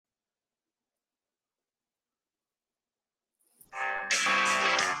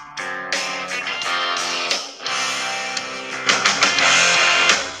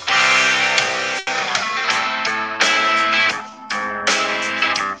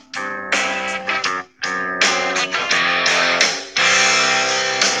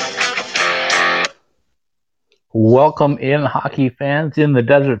Welcome in, hockey fans in the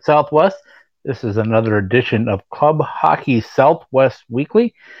desert Southwest. This is another edition of Club Hockey Southwest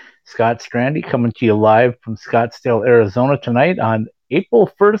Weekly. Scott Strandy coming to you live from Scottsdale, Arizona tonight on April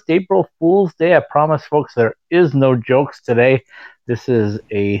 1st, April Fool's Day. I promise, folks, there is no jokes today. This is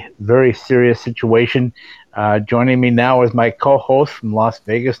a very serious situation. Joining me now is my co host from Las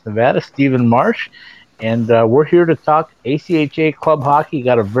Vegas, Nevada, Stephen Marsh. And we're here to talk ACHA Club Hockey.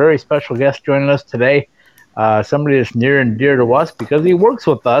 Got a very special guest joining us today, somebody that's near and dear to us because he works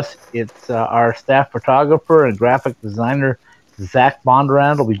with us. It's our staff photographer and graphic designer, Zach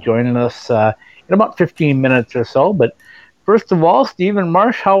Bondurant, will be joining us in about 15 minutes or so. But first of all, Stephen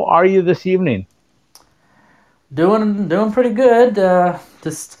Marsh, how are you this evening? Doing pretty good.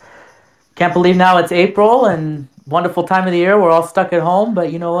 Just can't believe now it's April and wonderful time of the year. We're all stuck at home,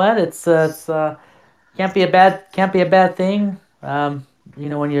 but you know what? It's can't be a bad thing.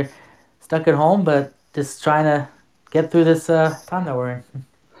 When you're stuck at home, but just trying to get through this time that we're in.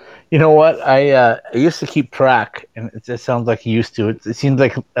 You know what? I used to keep track, and it just sounds like you used to. It seems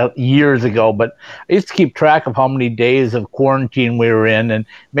like years ago, but I used to keep track of how many days of quarantine we were in, and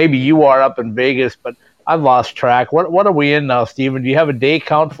maybe you are up in Vegas, but I've lost track. What are we in now, Stephen? Do you have a day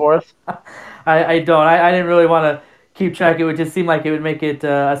count for us? I don't. I didn't really want to keep track. It would just seem like it would make it.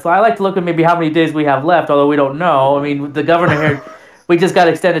 So I like to look at maybe how many days we have left, although we don't know. I mean, the governor here, we just got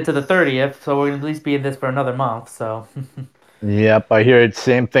extended to the 30th, so we're gonna at least be in this for another month. So. Yep, I hear it.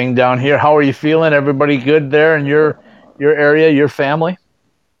 Same thing down here. How are you feeling? Everybody good there in your area, your family?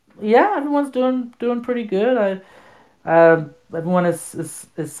 Yeah, everyone's doing pretty good. Everyone is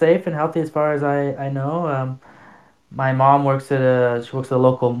safe and healthy as far as I know. My mom works at a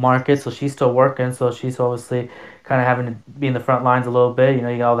local market, so she's still working. So she's obviously kind of having to be in the front lines a little bit. You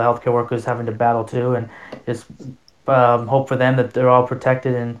got all the healthcare workers having to battle too, and just hope for them that they're all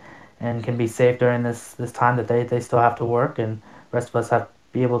protected and can be safe during this time that they still have to work, and the rest of us have to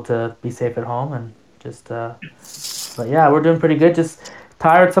be able to be safe at home and just but yeah, we're doing pretty good. Just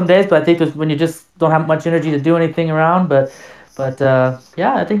tired some days, but I think when you just don't have much energy to do anything around. But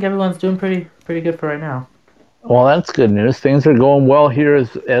yeah, I think everyone's doing pretty good for right now. Well, that's good news. Things are going well here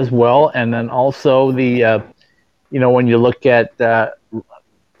as well, and then also when you look at the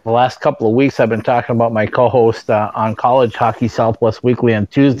last couple of weeks, I've been talking about my co-host on College Hockey Southwest Weekly on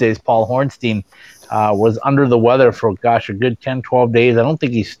Tuesdays, Paul Hornstein, was under the weather for, gosh, a good 10, 12 days. I don't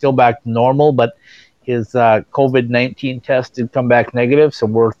think he's still back to normal, but his COVID-19 test did come back negative, so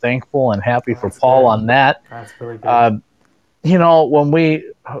we're thankful and happy for That's Paul good. on that. That's really good. Uh,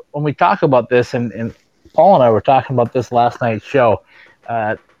 when we talk about this, and Paul and I were talking about this last night's show,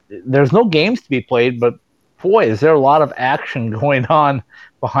 uh, there's no games to be played, but boy, is there a lot of action going on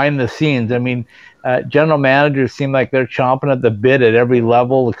behind the scenes. I mean, general managers seem like they're chomping at the bit at every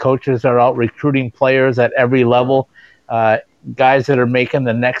level. The coaches are out recruiting players at every level. Uh, Guys that are making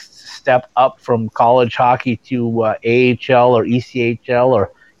the next step up from college hockey to AHL or ECHL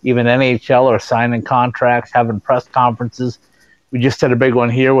or even NHL or signing contracts, having press conferences. We just had a big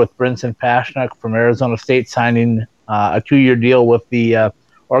one here with Brinson Pasichnuk from Arizona State signing a 2-year deal with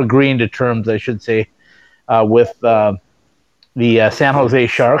or agreeing to terms, I should say, with the San Jose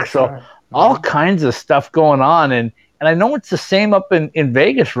Sharks. So Sure. all Mm-hmm. kinds of stuff going on, and I know it's the same up in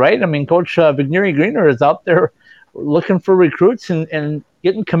Vegas, right? I mean, Coach Vigneri Greener is out there looking for recruits and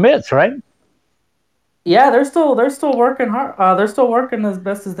getting commits, right? Yeah, they're still working hard. They're still working as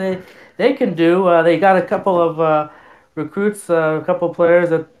best as they can do. They got a couple of recruits, a couple of players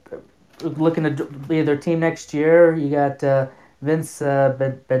that are looking to lead their team next year. You got Vince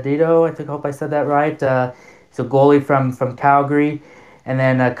Bedito. I think I hope I said that right. He's a goalie from Calgary, and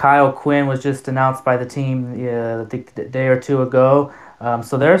then Kyle Quinn was just announced by the team. I think a day or two ago.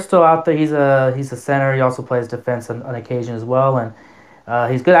 So they're still out there. He's a center. He also plays defense on occasion as well, and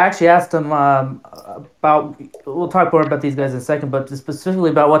he's good. I actually asked him about. We'll talk more about these guys in a second, but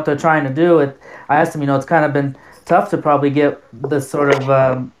specifically about what they're trying to do. I asked him. It's kind of been tough to probably get this sort of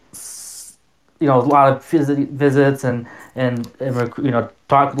a lot of visits and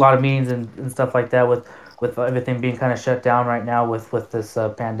talk a lot of meetings and stuff like that with everything being kind of shut down right now with this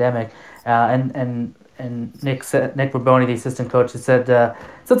pandemic. And Nick Riboni, the assistant coach, has said so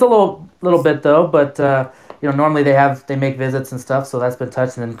it's a little bit though, but normally they make visits and stuff, so that's been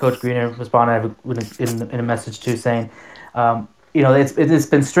touched. And then Coach Greener responded in a message too, saying, it's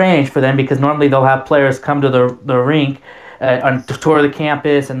been strange for them because normally they'll have players come to the rink. On to tour the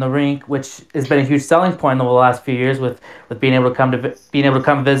campus and the rink, which has been a huge selling point over the last few years, with being able to being able to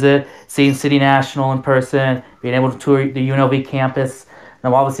come visit, seeing City National in person, being able to tour the UNLV campus.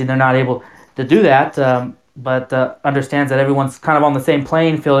 Now, obviously, they're not able to do that, but understands that everyone's kind of on the same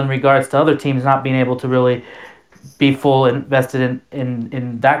playing field in regards to other teams not being able to really be full invested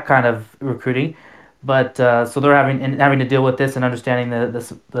in that kind of recruiting. But so they're having to deal with this and understanding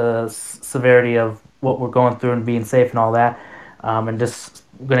the severity of what we're going through and being safe and all that, and just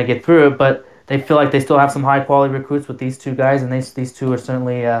going to get through it. But they feel like they still have some high quality recruits with these two guys, and these two are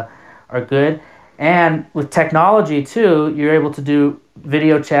certainly are good. And with technology too, you're able to do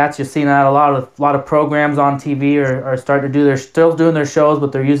video chats. You're seeing that a lot of programs on TV are starting to do. They're still doing their shows,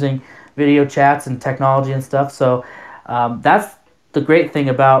 but they're using video chats and technology and stuff. So that's the great thing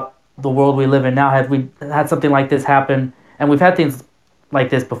about the world we live in now. Had we had something like this happen, and we've had things like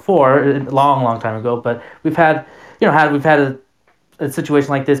this before, a long time ago, but we've had a situation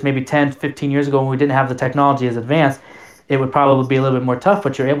like this maybe 10, 15 years ago when we didn't have the technology as advanced, it would probably be a little bit more tough,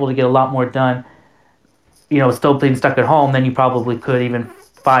 but you're able to get a lot more done, still being stuck at home than you probably could even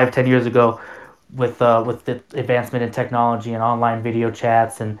 5, 10 years ago with the advancement in technology and online video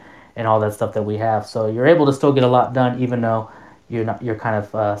chats and all that stuff that we have. So you're able to still get a lot done even though you're kind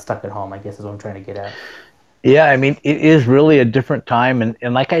of stuck at home, I guess is what I'm trying to get at. Yeah, I mean, it is really a different time.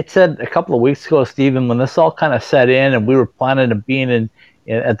 And like I said a couple of weeks ago, Stephen, when this all kind of set in and we were planning on being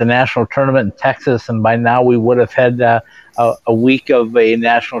at the national tournament in Texas, and by now we would have had a week of a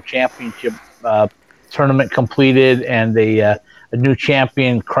national championship uh, tournament completed and a new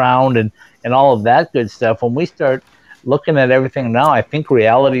champion crowned and all of that good stuff. When we start looking at everything now, I think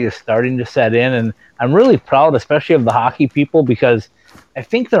reality is starting to set in. And I'm really proud, especially of the hockey people, because I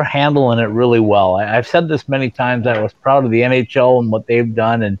think they're handling it really well. Have said this many times. I was proud of the NHL and what they've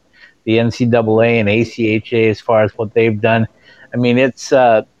done, and the NCAA and ACHA as far as what they've done. I mean, it's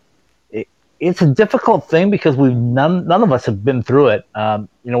a difficult thing because none of us have been through it.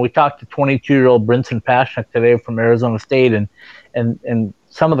 We talked to 22-year-old Brinson Pasichnuk today from Arizona State, and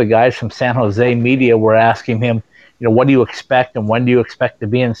some of the guys from San Jose media were asking him, what do you expect and when do you expect to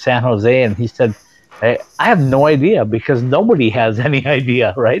be in San Jose? And he said, I have no idea because nobody has any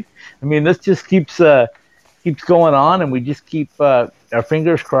idea, right? I mean, this just keeps going on, and we just keep our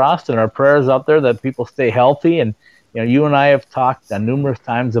fingers crossed and our prayers out there that people stay healthy. And you and I have talked numerous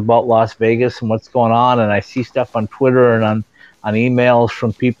times about Las Vegas and what's going on, and I see stuff on Twitter and on emails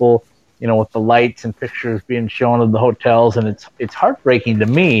from people, with the lights and pictures being shown of the hotels, and it's heartbreaking to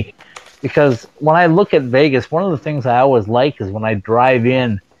me because when I look at Vegas, one of the things I always like is when I drive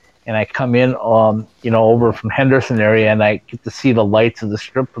in and I come in, over from Henderson area, and I get to see the lights of the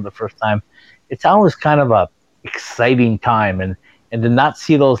Strip for the first time. It's always kind of a exciting time, and to not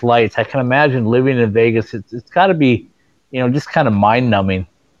see those lights, I can imagine living in Vegas. It's got to be, just kind of mind numbing.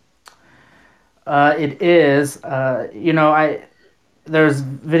 It is. I there's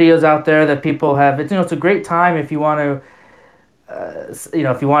videos out there that people have. It's a great time if you want to,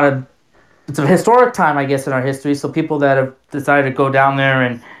 if you want to. It's a historic time, I guess, in our history. So people that have decided to go down there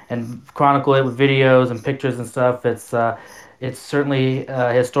and chronicle it with videos and pictures and stuff, it's certainly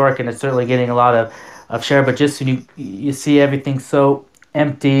historic, and it's certainly getting a lot of share. But just when you see everything so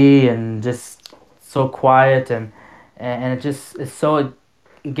empty and just so quiet, and it just is so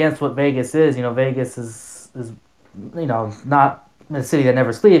against what Vegas is. Vegas is not a city that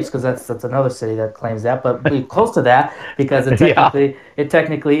never sleeps, because that's another city that claims that, but we close to that because Yeah. it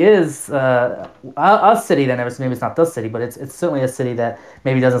technically is a city that never sleeps. Maybe it's not the city, but it's certainly a city that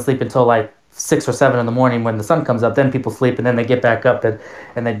maybe doesn't sleep until like 6 or 7 in the morning when the sun comes up. Then people sleep, and then they get back up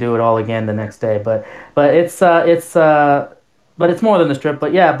and they do it all again the next day. But but it's more than the Strip.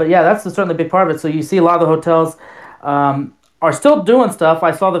 But yeah, that's certainly a big part of it. So you see a lot of the hotels. Are still doing stuff.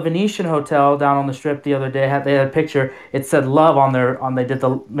 I saw the Venetian Hotel down on the Strip the other day. They had a picture. It said love on their on. They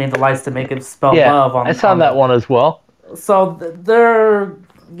made the lights to make it spell Yeah, love I on saw that the. one as well. So they're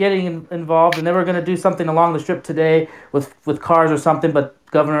getting involved, and they were going to do something along the Strip today with cars or something. But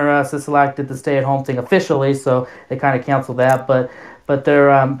Governor Sisolak did the stay-at-home thing officially, so they kind of canceled that. But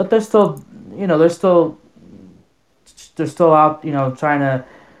they're still they're still out, trying to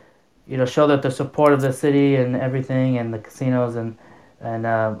show that they're supportive of the city and everything and the casinos, and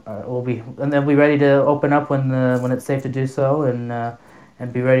they'll be ready to open up when it's safe to do so,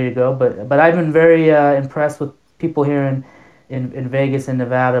 and be ready to go. But I've been very impressed with people here in Vegas and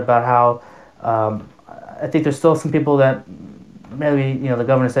Nevada about how I think there's still some people that maybe the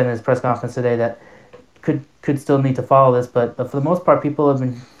governor said in his press conference today that could still need to follow this, but for the most part, people have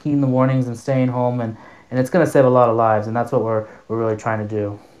been heeding the warnings and staying home, and it's going to save a lot of lives, and that's what we're really trying to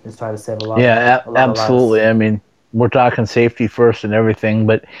do, is try to save Yeah, a lot of lives. absolutely. I mean, we're talking safety first and everything,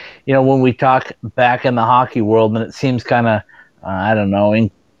 but when we talk back in the hockey world, and it seems kind of, I don't know,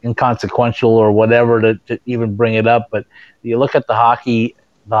 inconsequential or whatever to even bring it up, but you look at the hockey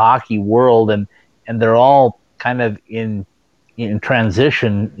world, and they're all kind of in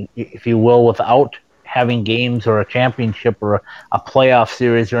transition, if you will, without having games or a championship or a playoff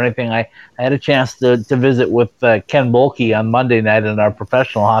series or anything. I had a chance to visit with Ken Bolke on Monday night in our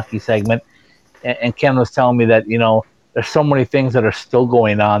professional hockey segment, and Ken was telling me that there's so many things that are still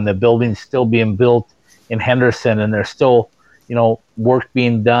going on. The building's still being built in Henderson, and there's still work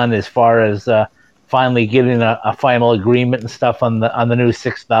being done as far as finally getting a final agreement and stuff on the new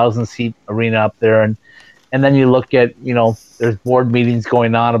 6,000 seat arena up there. And then you look at, there's board meetings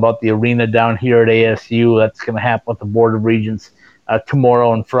going on about the arena down here at ASU. That's going to happen with the Board of Regents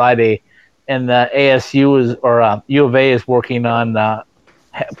tomorrow and Friday. And U of A is working on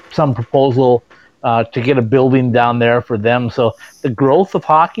some proposal to get a building down there for them. So the growth of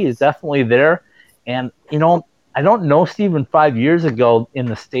hockey is definitely there. And, I don't know, Stephen, 5 years ago in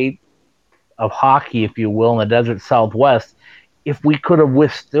the state of hockey, if you will, in the desert Southwest, if we could have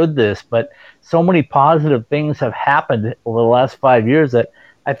withstood this. But so many positive things have happened over the last 5 years that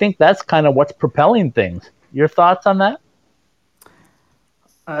I think that's kind of what's propelling things. Your thoughts on that?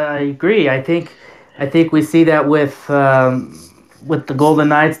 I agree. I think we see that with the Golden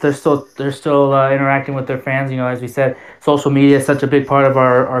Knights. They're still interacting with their fans. As we said, social media is such a big part of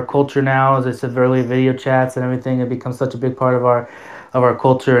our culture now. As I said earlier, video chats and everything it becomes such a big part of our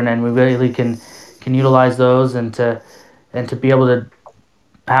culture, and then we really can utilize those and to be able to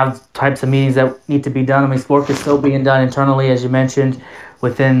have types of meetings that need to be done. I mean, work is still being done internally, as you mentioned,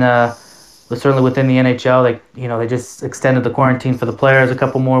 within certainly within the NHL. They just extended the quarantine for the players a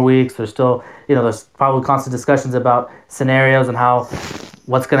couple more weeks. There's still, there's probably constant discussions about scenarios and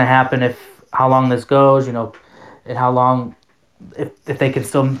what's going to happen how long this goes, and how long if they can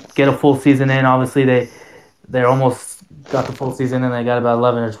still get a full season in. Obviously, they're almost got the full season and they got about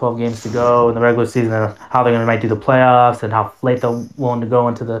 11 or 12 games to go in the regular season, and how they're going to might do the playoffs and how late they're willing to go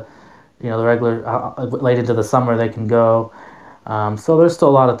into the the regular late into the summer they can go. So there's still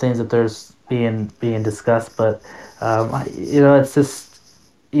a lot of things that there's being discussed, but it's just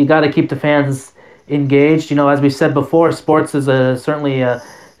you got to keep the fans engaged. As we said before, sports is certainly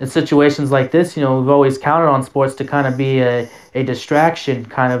in situations like this. We've always counted on sports to kind of be a distraction,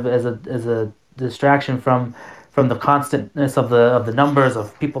 kind of as a distraction from the constantness of the numbers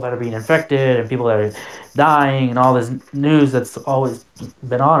of people that are being infected and people that are dying and all this news that's always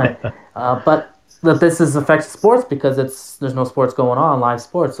been on it. But that this is affects sports because there's no sports going on, live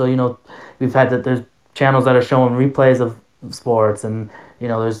sports. So we've had that there's channels that are showing replays of sports, and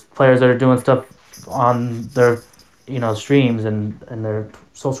there's players that are doing stuff on their streams and their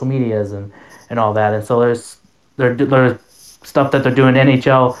social medias and all that. And so there's stuff that they're doing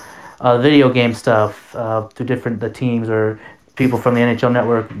NHL video game stuff through the teams or people from the NHL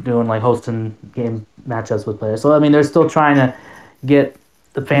network doing like hosting game matchups with players. So I mean, they're still trying to get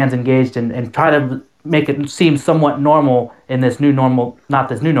the fans engaged and try to make it seem somewhat normal in this new normal, not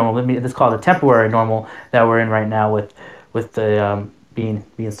this new normal, it's called a temporary normal that we're in right now with the being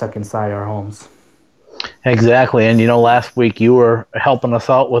stuck inside our homes. Exactly. And last week you were helping us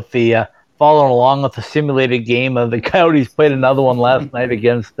out with the following along with the simulated game of the Coyotes played another one last night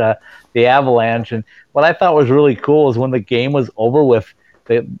against the Avalanche. And what I thought was really cool is when the game was over with,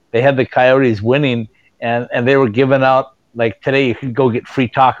 they had the Coyotes winning, and they were giving out, like today you could go get free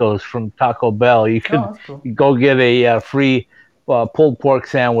tacos from Taco Bell. You could cool. go get a free pulled pork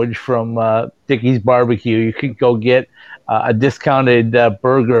sandwich from Dickey's Barbecue. You could go get a discounted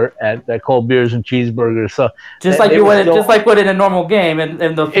burger at Cold Beers and Cheeseburgers. So just like in a normal game, and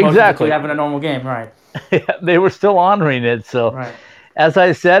the promotions that you have in a normal game, right? They were still honoring it. So, right. As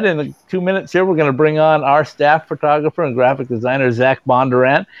I said, in 2 minutes here, we're going to bring on our staff photographer and graphic designer, Zach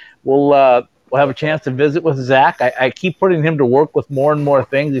Bondurant. We'll have a chance to visit with Zach. I keep putting him to work with more and more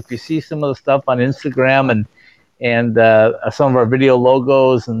things. If you see some of the stuff on Instagram and some of our video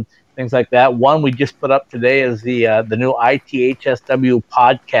logos and things like that, one we just put up today is the new ITHSW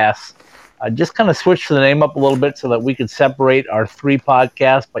podcast. Just kind of switched the name up a little bit so that we could separate our three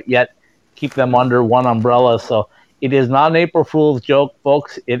podcasts, but yet keep them under one umbrella. So it is not an April Fool's joke,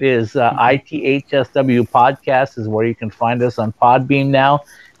 folks. It is ITHSW podcast is where you can find us on Podbean now.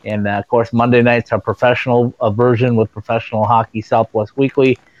 And, of course, Monday nights are professional version with Professional Hockey Southwest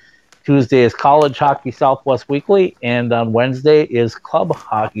Weekly. Tuesday is College Hockey Southwest Weekly. And on Wednesday is Club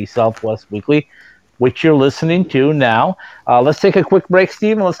Hockey Southwest Weekly, which you're listening to now. Let's take a quick break,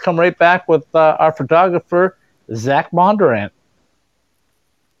 Steve, and let's come right back with our photographer, Zach Bondurant.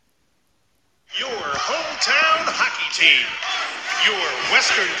 Your hometown hockey team. Your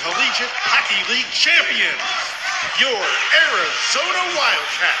Western Collegiate Hockey League champions. Your Arizona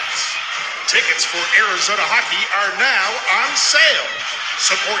Wildcats. Tickets for Arizona hockey are now on sale.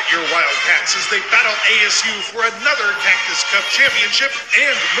 Support your Wildcats as they battle ASU for another Cactus Cup championship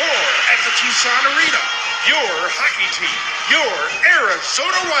and more at the Tucson Arena. Your hockey team, your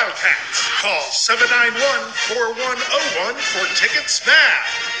Arizona Wildcats. Call 791-4101 for tickets now.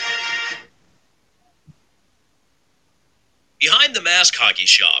 Behind the Mask Hockey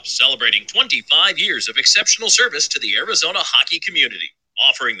Shop, celebrating 25 years of exceptional service to the Arizona hockey community,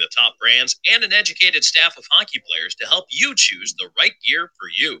 offering the top brands and an educated staff of hockey players to help you choose the right gear for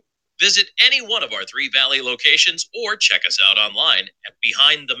you. Visit any one of our 3 Valley locations or check us out online at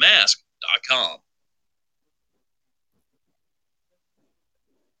BehindTheMask.com.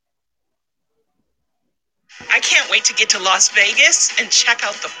 I can't wait to get to Las Vegas and check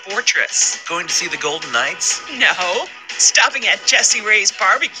out the Fortress. Going to see the Golden Knights? No, stopping at Jesse Ray's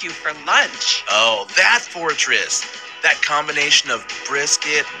Barbecue for lunch. Oh, that Fortress. That combination of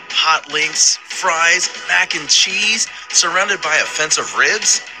brisket, hot links, fries, mac and cheese, surrounded by a fence of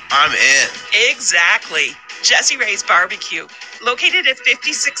ribs? I'm in. Exactly. Jesse Ray's Barbecue, located at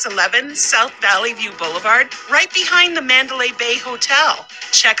 5611 South Valley View Boulevard, right behind the Mandalay Bay Hotel.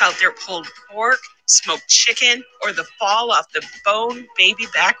 Check out their pulled pork, smoked chicken, or the fall off the bone baby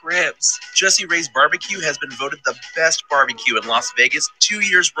back ribs. Jesse Ray's Barbecue has been voted the best barbecue in Las Vegas 2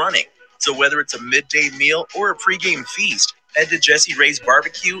 years running. So whether it's a midday meal or a pregame feast, head to Jesse Ray's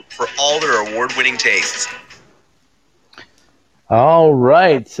Barbecue for all their award-winning tastes. All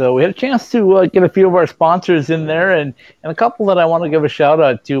right, so we had a chance to get a few of our sponsors in there, and a couple that I want to give a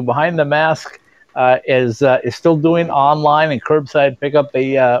shout-out to. Behind the Mask is still doing online and curbside pickup.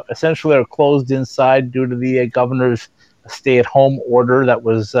 They essentially are closed inside due to the governor's stay-at-home order that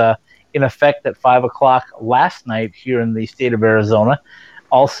was in effect at 5 o'clock last night here in the state of Arizona.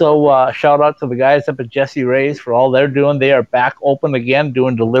 Also, shout out to the guys up at Jesse Ray's for all they're doing. They are back open again,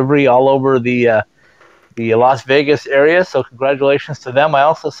 doing delivery all over the Las Vegas area. So congratulations to them. I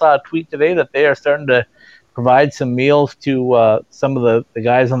also saw a tweet today that they are starting to provide some meals to some of the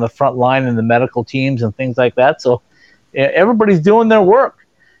guys on the front line and the medical teams and things like that. So everybody's doing their work,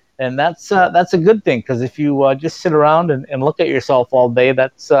 and that's a good thing, because if you just sit around and look at yourself all day,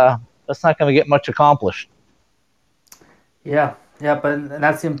 that's not going to get much accomplished. Yeah, but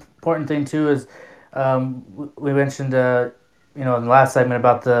that's the important thing too. Is we mentioned in the last segment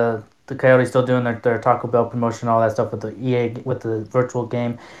about the Coyotes still doing their Taco Bell promotion, all that stuff with the EA, with the virtual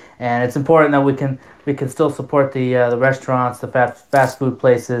game, and it's important that we can still support the restaurants, the fast food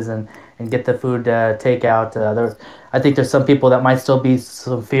places, and get the food takeout. I think there's some people that might still be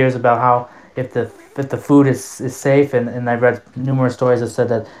some fears about how if the food is safe, and I've read numerous stories that said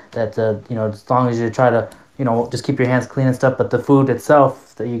that as long as you try to just keep your hands clean and stuff, but the food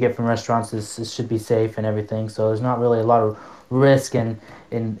itself that you get from restaurants should be safe and everything. So there's not really a lot of risk in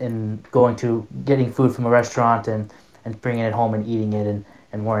getting food from a restaurant and bringing it home and eating it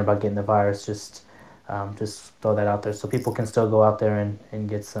and worrying about getting the virus. Just throw that out there so people can still go out there and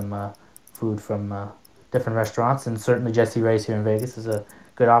get some food from different restaurants. And certainly Jesse Ray's here in Vegas is a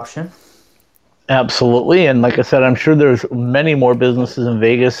good option. Absolutely, and like I said, I'm sure there's many more businesses in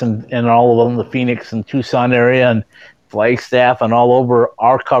Vegas and all of them, the Phoenix and Tucson area and Flagstaff and all over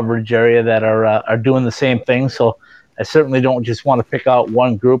our coverage area that are doing the same thing. So I certainly don't just want to pick out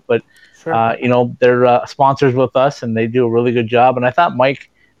one group, but Sure. They're sponsors with us, and they do a really good job. And I thought Mike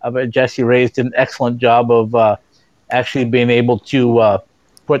at Jesse Ray's did an excellent job of actually being able to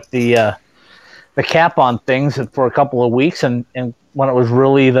put the cap on things for a couple of weeks, and when it was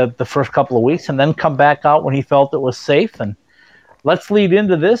really the first couple of weeks, and then come back out when he felt it was safe. And let's lead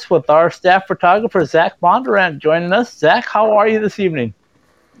into this with our staff photographer, Zach Bondurant, joining us. Zach, how are you this evening?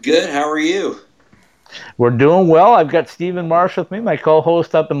 Good. How are you? We're doing well. I've got Stephen Marsh with me, my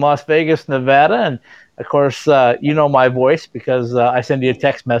co-host up in Las Vegas, Nevada. And, of course, you know my voice because I send you a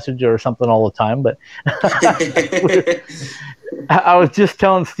text message or something all the time. But I was just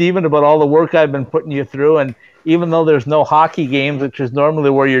telling Stephen about all the work I've been putting you through. And even though there's no hockey games, which is normally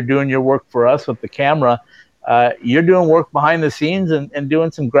where you're doing your work for us with the camera, you're doing work behind the scenes and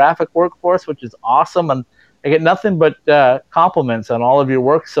doing some graphic work for us, which is awesome. And I get nothing but compliments on all of your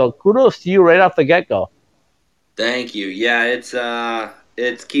work. So kudos to you right off the get-go. Thank you. Yeah,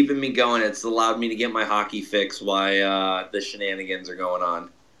 it's keeping me going. It's allowed me to get my hockey fix while the shenanigans are going on.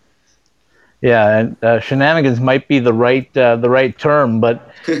 Yeah, and shenanigans might be the right term,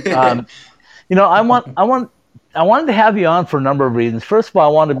 but I wanted to have you on for a number of reasons. First of all,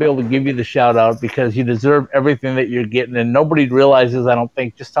 I wanted to be able to give you the shout out because you deserve everything that you're getting, and nobody realizes, I don't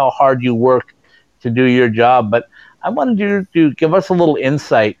think, just how hard you work to do your job. But I wanted you to give us a little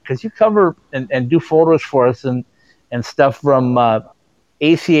insight because you cover and do photos for us and stuff from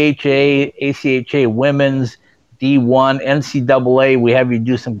ACHA, ACHA Women's, D1, NCAA. We have you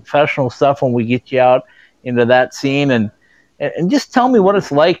do some professional stuff when we get you out into that scene. And just tell me what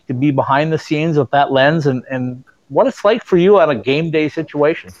it's like to be behind the scenes with that lens and what it's like for you on a game day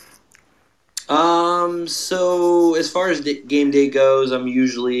situation. So as far as game day goes, I'm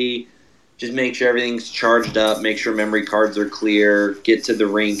usually just make sure everything's charged up, make sure memory cards are clear, get to the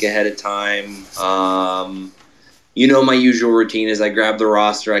rink ahead of time. My usual routine is I grab the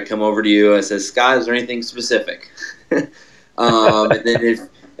roster, I come over to you, I say, Scott, is there anything specific? and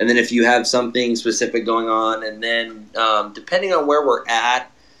then if you have something specific going on, and then depending on where we're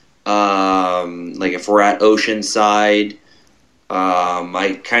at, like if we're at Oceanside,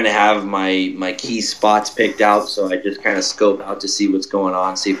 I kind of have my key spots picked out, so I just kind of scope out to see what's going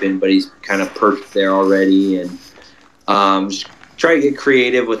on, see if anybody's kind of perched there already, and just try to get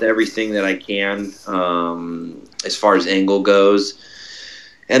creative with everything that I can as far as angle goes.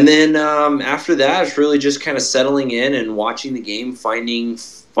 And then after that, it's really just kind of settling in and watching the game, finding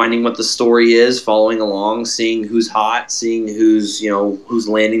what the story is, following along, seeing who's hot, seeing who's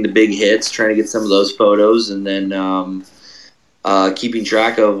landing the big hits, trying to get some of those photos, and then keeping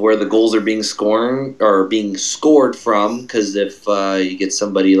track of where the goals are being scored from. Because if you get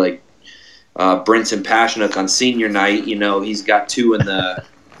somebody like Brinson Pashnuk on senior night, he's got two in the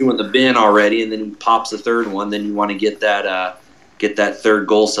bin already, and then he pops the third one. Then you want to get that third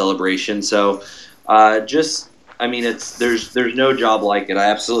goal celebration. So there's no job like it. I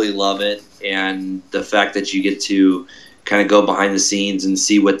absolutely love it, and the fact that you get to kind of go behind the scenes and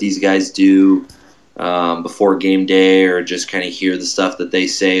see what these guys do before game day, or just kind of hear the stuff that they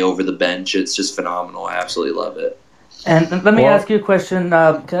say over the bench. It's just phenomenal. I absolutely love it. And let me ask you a question,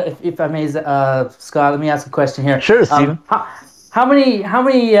 if I may, Scott. Let me ask a question here. Sure, Stephen. How many?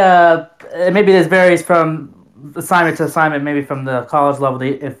 Maybe this varies from assignment to assignment, maybe from the college level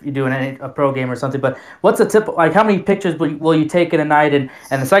if you're doing a pro game or something. But what's a tip? Like, how many pictures will you take in a night? And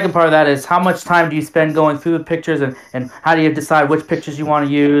the second part of that is, how much time do you spend going through the pictures, and how do you decide which pictures you want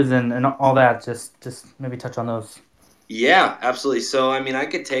to use and all that? Just maybe touch on those. Yeah, absolutely. So I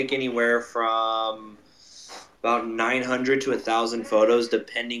could take anywhere from about 900 to 1,000 photos,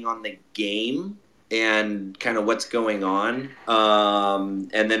 depending on the game and kind of what's going on.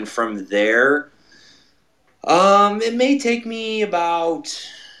 And then from there, it may take me about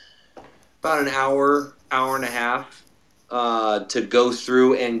an hour and a half to go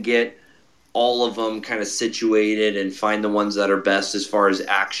through and get all of them kind of situated and find the ones that are best as far as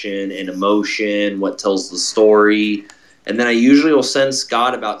action and emotion, what tells the story. And then I usually will send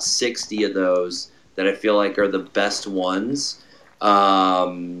Scott about 60 of those that I feel like are the best ones.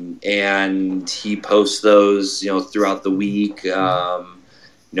 And he posts those, throughout the week. We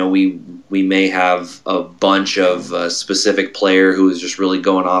may have a bunch of a specific player who is just really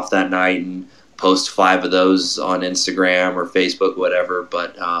going off that night and post 5 of those on Instagram or Facebook, whatever.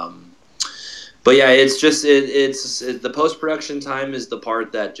 But yeah, it's just it's the post-production time is the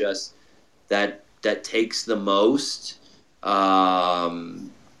part that just that takes the most.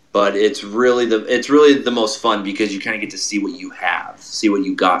 But it's really the most fun, because you kind of get to see what you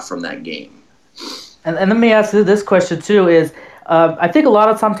got from that game. And let me ask you this question too: is I think a lot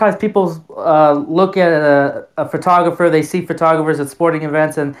of sometimes people look at a photographer, they see photographers at sporting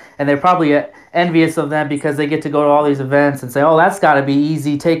events, and they're probably envious of them because they get to go to all these events and say, oh, that's got to be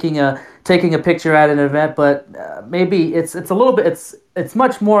easy taking a picture at an event. But maybe it's a little bit, it's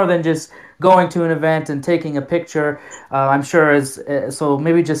much more than just going to an event and taking a picture. I'm sure so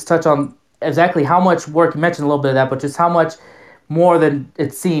maybe just touch on exactly how much work, you mentioned a little bit of that, but just how much more than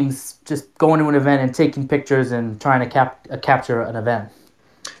it seems just going to an event and taking pictures and trying to capture an event.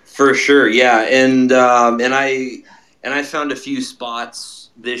 For sure, yeah, and I found a few spots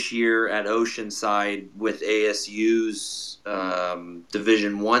this year at Oceanside with ASU's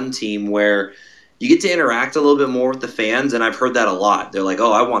Division I team where you get to interact a little bit more with the fans, and I've heard that a lot. They're like,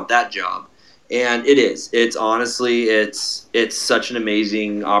 "Oh, I want that job," and it is. It's honestly, it's such an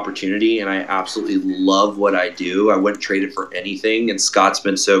amazing opportunity, and I absolutely love what I do. I wouldn't trade it for anything, and Scott's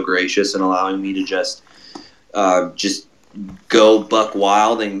been so gracious in allowing me to just go buck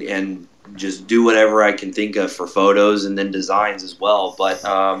wild and just do whatever I can think of for photos and then designs as well. But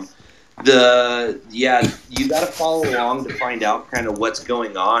you got to follow along to find out kind of what's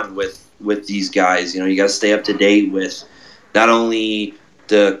going on with these guys. You got to stay up to date with not only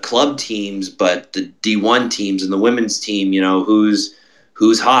the club teams, but the D1 teams and the women's team, who's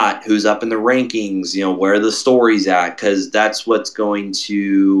hot, who's up in the rankings, where the story's at, because that's what's going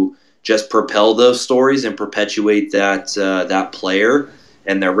to just propel those stories and perpetuate that player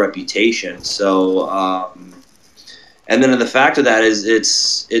and their reputation. So, And then the fact of that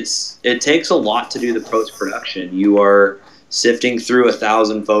is it takes a lot to do the post-production. You are sifting through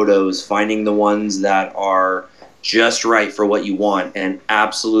 1,000 photos, finding the ones that are just right for what you want, and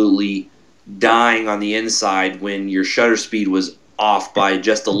absolutely dying on the inside when your shutter speed was off by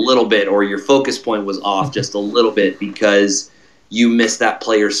just a little bit, or your focus point was off just a little bit because you missed that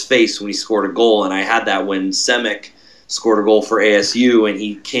player's face when he scored a goal. And I had that when Semic scored a goal for ASU, and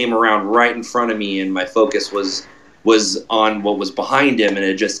he came around right in front of me, and my focus was on what was behind him, and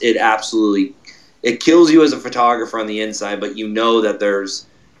it absolutely kills you as a photographer on the inside, but you know that there's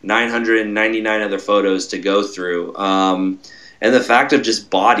 999 other photos to go through. And the fact of just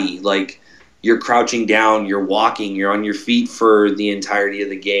body, like, you're crouching down, you're walking, you're on your feet for the entirety of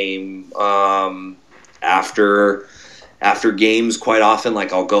the game. After games, quite often,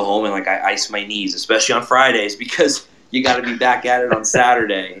 like, I'll go home and, like, I ice my knees, especially on Fridays, because you got to be back at it on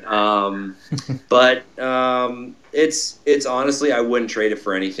Saturday. But it's honestly, I wouldn't trade it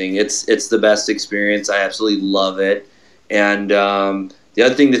for anything. It's the best experience. I absolutely love it. And the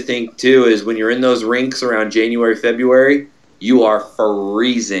other thing to think too is when you're in those rinks around January, February, you are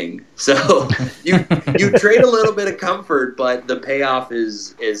freezing. So you trade a little bit of comfort, but the payoff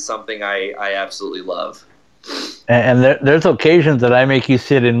is something I absolutely love. And there's occasions that I make you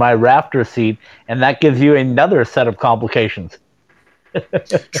sit in my rafter seat, and that gives you another set of complications.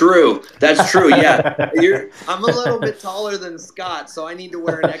 True. That's true, yeah. I'm a little bit taller than Scott, so I need to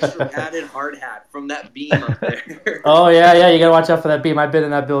wear an extra padded hard hat from that beam up there. Oh, yeah, you got to watch out for that beam. I've been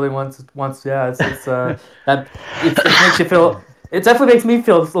in that building once. Yeah, it makes you feel... It definitely makes me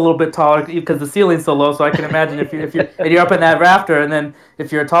feel a little bit taller because the ceiling's so low. So I can imagine if you're up in that rafter, and then if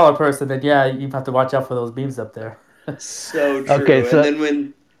you're a taller person, then yeah, you have to watch out for those beams up there. So true. Okay, so, and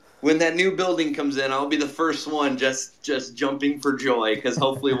then when that new building comes in, I'll be the first one just jumping for joy, because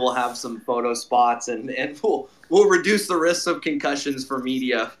hopefully we'll have some photo spots and we'll reduce the risks of concussions for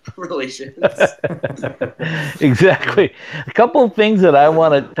media relations. Exactly. A couple of things that I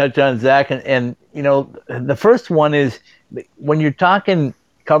want to touch on, Zach, and you know, the first one is when you're talking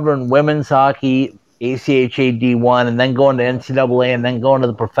covering women's hockey, ACHA D1, and then going to NCAA, and then going to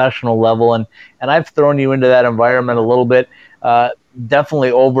the professional level, and I've thrown you into that environment a little bit.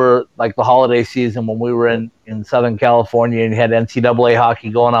 Definitely over like the holiday season when we were in Southern California and you had NCAA hockey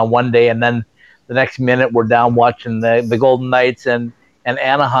going on one day, and then the next minute we're down watching the Golden Knights and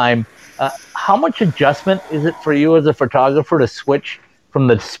Anaheim. How much adjustment is it for you as a photographer to switch from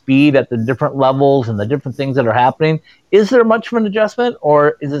the speed at the different levels and the different things that are happening? Is there much of an adjustment,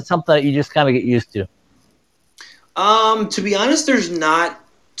 or is it something that you just kind of get used to? To be honest, there's not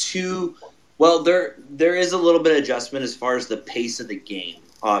too... Well, there is a little bit of adjustment as far as the pace of the game,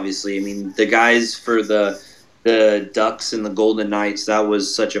 obviously. I mean, the guys for the Ducks and the Golden Knights, that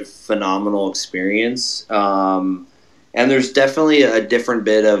was such a phenomenal experience. And there's definitely a different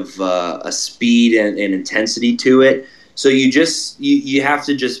bit of a speed and intensity to it. So you have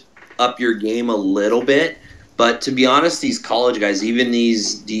to just up your game a little bit. But to be honest, these college guys, even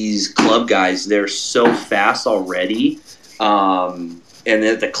these club guys, they're so fast already. And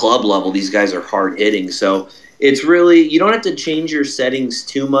at the club level, these guys are hard hitting. So it's really, you don't have to change your settings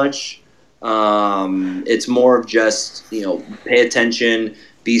too much. It's more of just, pay attention,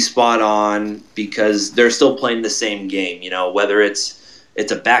 be spot on, because they're still playing the same game, whether it's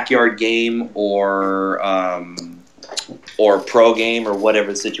a backyard game or pro game or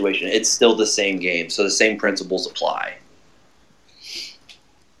whatever the situation. It's still the same game. So the same principles apply.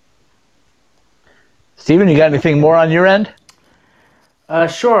 Steven, you got anything more on your end?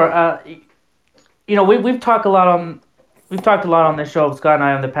 Sure. We've talked a lot on this show, Scott and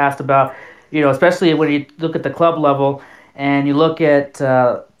I, in the past about, especially when you look at the club level and you look at,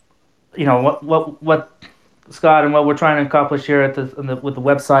 what Scott and what we're trying to accomplish here with the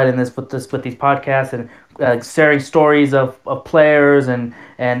website and with these podcasts and sharing stories of players and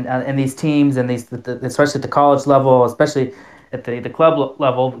these teams and especially at the college level, especially at the club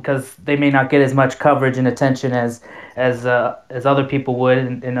level, because they may not get as much coverage and attention as other people would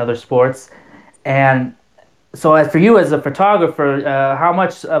in other sports. And so as for you as a photographer, how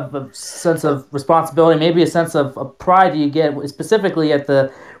much of a sense of responsibility, maybe a sense of pride do you get specifically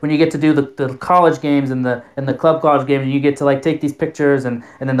when you get to do the college games and the club college games, and you get to like take these pictures and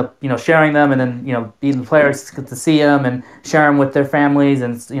then sharing them, and then being the players get to see them and share them with their families,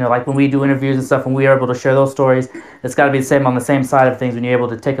 and like when we do interviews and stuff and we are able to share those stories, it's got to be the same on the same side of things when you're able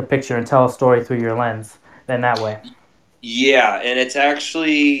to take a picture and tell a story through your lens in that way. Yeah, and it's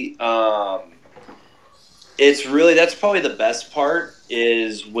actually it's really, that's probably the best part,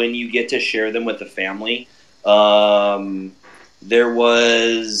 is when you get to share them with the family. There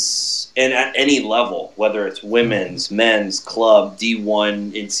was and at any level, whether it's women's, men's, club,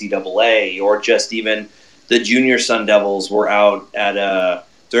 D1, NCAA, or just even the junior Sun Devils were out at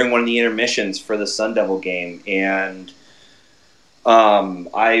during one of the intermissions for the Sun Devil game, and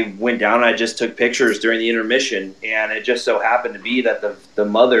I went down and I just took pictures during the intermission, and it just so happened to be that the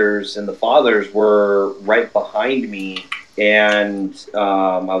mothers and the fathers were right behind me, and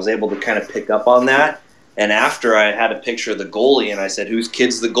I was able to kind of pick up on that. And after, I had a picture of the goalie, and I said, "Whose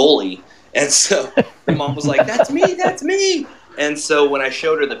kid's the goalie?" And so the mom was like, "That's me, that's me." And so when I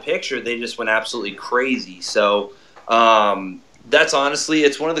showed her the picture, they just went absolutely crazy. So that's honestly,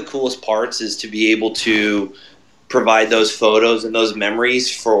 it's one of the coolest parts, is to be able to provide those photos and those memories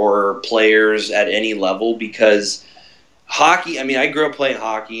for players at any level, because hockey, I mean, I grew up playing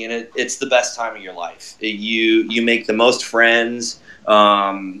hockey, and it's the best time of your life. You make the most friends,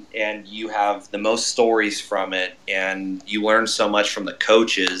 and you have the most stories from it, and you learn so much from the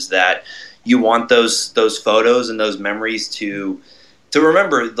coaches that you want those photos and those memories to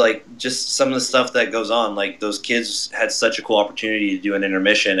remember, like, just some of the stuff that goes on. Like, those kids had such a cool opportunity to do an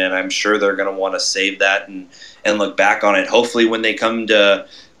intermission, and I'm sure they're going to want to save that and look back on it. Hopefully when they come to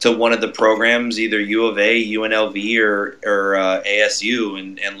one of the programs, either U of A, UNLV, or ASU,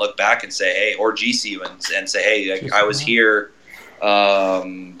 and look back and say, hey, or GCU, and say, hey, I was here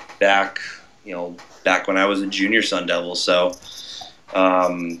back when I was a junior Sun Devil. So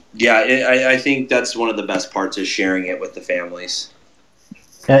I think that's one of the best parts, is sharing it with the families.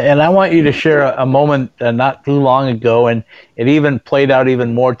 And I want you to share a moment not too long ago, and it even played out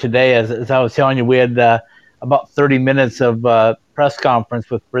even more today. As I was telling you, we had about 30 minutes of press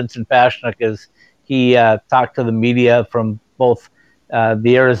conference with Brinson Pasichnuk as he talked to the media from both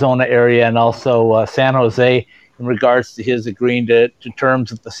the Arizona area and also San Jose in regards to his agreeing to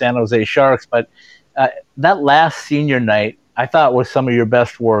terms with the San Jose Sharks. But that last senior night, I thought, was some of your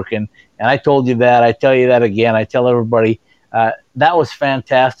best work. And I told you that. I tell you that again. I tell everybody that was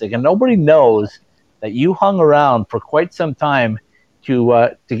fantastic. And nobody knows that you hung around for quite some time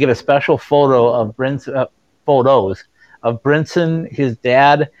to get a special photo of photos of Brinson, his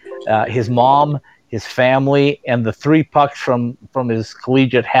dad, his mom, his family, and the 3 pucks from his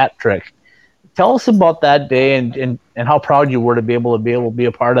collegiate hat trick. Tell us about that day and how proud you were to be able to be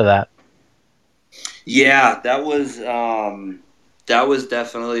a part of that. Yeah, that was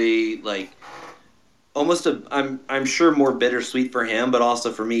definitely, like, almost I'm sure more bittersweet for him, but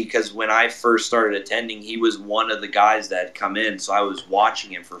also for me, because when I first started attending, he was one of the guys that had come in, so I was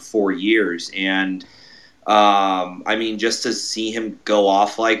watching him for 4 years, and I mean, just to see him go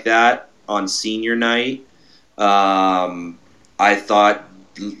off like that on senior night, I thought,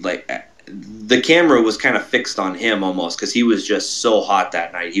 like, the camera was kind of fixed on him almost, because he was just so hot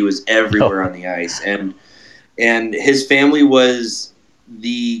that night. He was everywhere on the ice, and his family was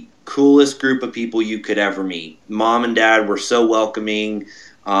the coolest group of people you could ever meet. Mom and dad were so welcoming.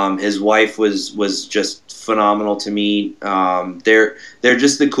 His wife was just phenomenal to meet. They're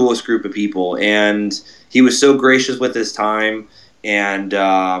just the coolest group of people, and he was so gracious with his time. And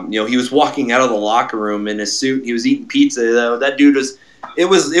he was walking out of the locker room in his suit. He was eating pizza. That dude was. It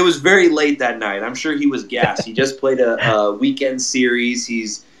was very late that night. I'm sure he was gassed. He just played a weekend series.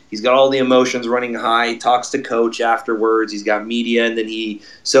 He's got all the emotions running high. Talks to coach afterwards. He's got media, and then he,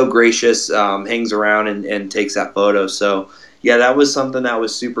 so gracious, hangs around and takes that photo. So yeah, that was something that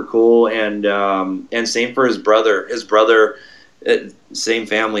was super cool. And same for his brother. His brother, same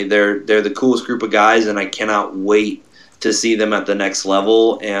family. They're the coolest group of guys, and I cannot wait to see them at the next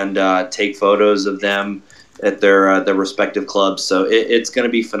level and take photos of them at their respective clubs. So it's going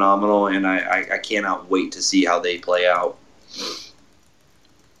to be phenomenal, and I cannot wait to see how they play out.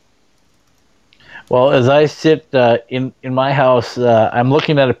 Well, as I sit in my house, I'm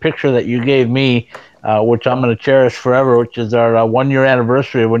looking at a picture that you gave me, which I'm going to cherish forever, which is our 1-year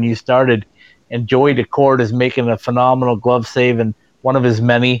anniversary when you started. And Joey Daccord is making a phenomenal glove save, and one of his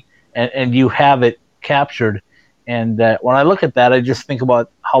many, and you have it captured. And when I look at that, I just think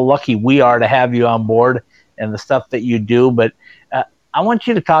about how lucky we are to have you on board and the stuff that you do. But I want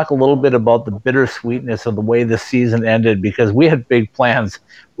you to talk a little bit about the bittersweetness of the way this season ended, because we had big plans.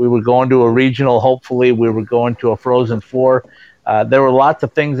 We were going to a regional, hopefully. We were going to a Frozen Four. There were lots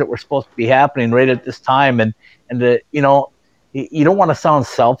of things that were supposed to be happening right at this time. And you don't want to sound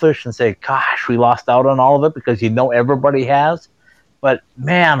selfish and say, gosh, we lost out on all of it, because everybody has. But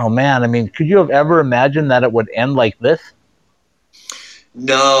man, oh man, I mean, could you have ever imagined that it would end like this?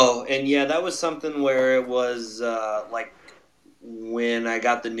 No, and yeah, that was something where it was like when I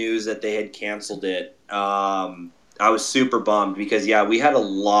got the news that they had canceled it. I was super bummed because, yeah, we had a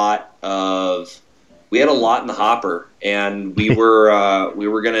lot of we had a lot in the hopper, and we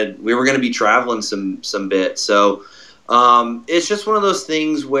were gonna be traveling some bit. So it's just one of those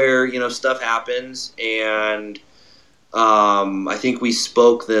things where stuff happens, and I think we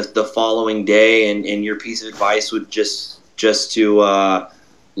spoke the following day, and your piece of advice would just to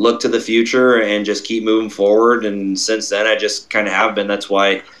look to the future and just keep moving forward. And since then, I just kind of have been. That's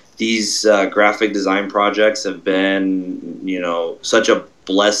why these graphic design projects have been, such a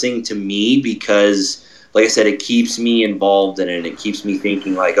blessing to me, because, like I said, it keeps me involved in it. It keeps me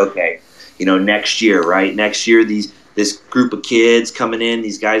thinking like, okay, next year, right? Next year, this group of kids coming in,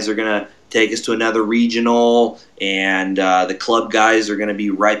 these guys are going to take us to another regional, and the club guys are going to be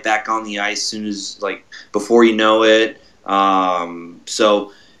right back on the ice soon as, like, before you know it.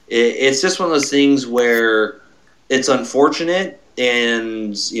 So it's just one of those things where it's unfortunate,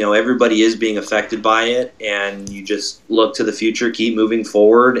 and everybody is being affected by it, and you just look to the future, keep moving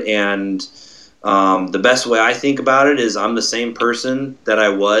forward. And the best way I think about it is I'm the same person that I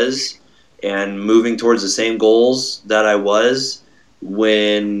was, and moving towards the same goals that I was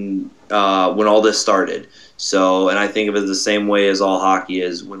when all this started. So, and I think of it the same way as all hockey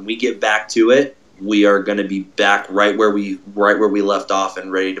is. When we get back to it, we are going to be back right where we left off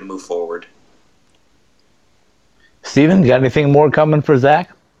and ready to move forward. Steven, got anything more coming for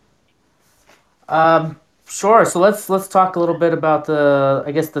Zach? Sure. So let's talk a little bit about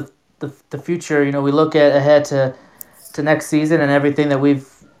the future. We look ahead to next season and everything that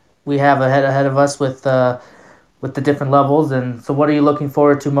we have ahead of us with the different levels. And so, what are you looking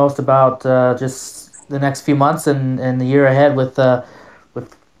forward to most about just the next few months and the year ahead with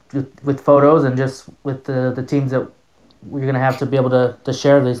photos and just with the teams that we're going to have to be able to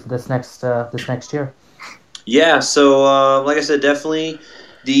share this next year? Yeah, so like I said, definitely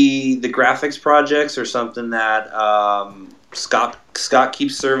the graphics projects are something that Scott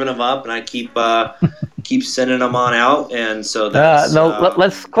keeps serving them up, and I keep sending them on out, and so that's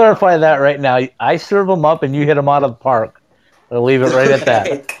let's clarify that right now. I serve them up, and you hit them out of the park. I'll leave it right at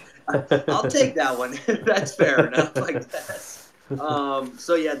that. I'll take that one. That's fair enough. Like that.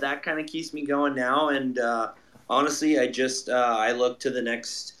 So yeah, that kind of keeps me going now, and honestly, I look to the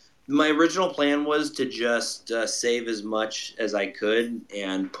next. My original plan was to just save as much as I could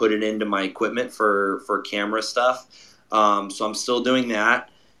and put it into my equipment for camera stuff. So I'm still doing that.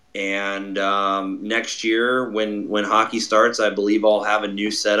 And next year, when hockey starts, I believe I'll have a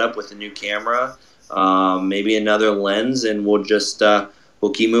new setup with a new camera, maybe another lens, and we'll just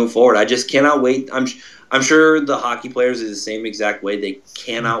we'll keep moving forward. I just cannot wait. I'm sure the hockey players are the same exact way. They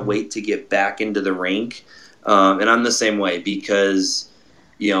cannot wait to get back into the rink, and I'm the same way, because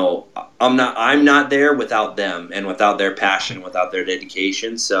I'm not there without them and without their passion, without their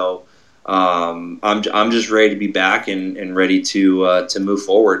dedication. So I'm just ready to be back and ready to move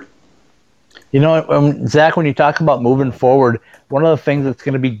forward. Zach, when you talk about moving forward, one of the things that's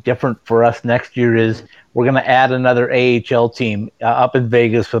going to be different for us next year is we're going to add another AHL team up in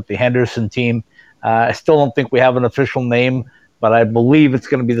Vegas with the Henderson team. I still don't think we have an official name, but I believe it's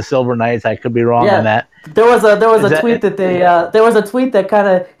going to be the Silver Knights. I could be wrong on that. There was a tweet that there was a tweet that kind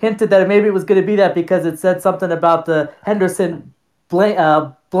of hinted that maybe it was going to be that, because it said something about the Henderson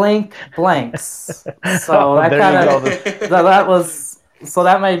blank blanks. So that kind of that was, so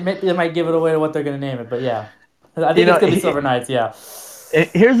that might give it away to what they're going to name it. But yeah, I think it's going to be Silver Knights. Yeah.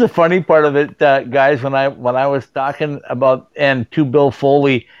 Here's the funny part of it, guys. When I was talking about, and to Bill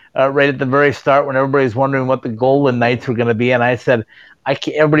Foley, right at the very start, when everybody's wondering what the Golden Knights were going to be, and I said,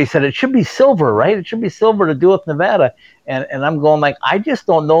 everybody said it should be silver, right? It should be silver to do with Nevada, and I'm going like, I just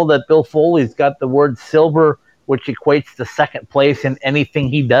don't know that Bill Foley's got the word silver, which equates to second place in anything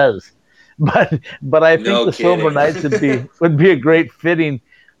he does. But I think the Silver Knights would be a great fitting.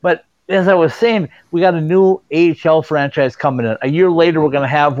 But as I was saying, we got a new AHL franchise coming in. A year later, we're going to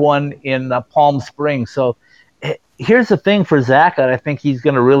have one in Palm Springs. So here's the thing for Zach that I think he's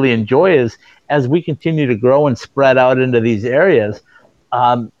going to really enjoy is, as we continue to grow and spread out into these areas,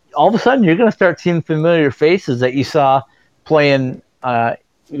 all of a sudden you're going to start seeing familiar faces that you saw playing, at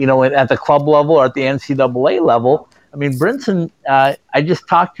the club level or at the NCAA level. I mean, Brinson, I just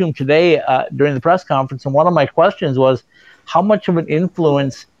talked to him today during the press conference, and one of my questions was, how much of an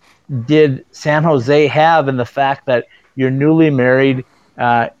influence did San Jose have in the fact that you're newly married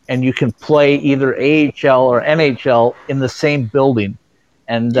and you can play either AHL or NHL in the same building?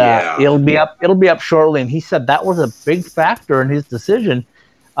 And it'll be up shortly. And he said that was a big factor in his decision,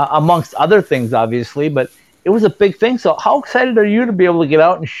 amongst other things, obviously, but it was a big thing. So how excited are you to be able to get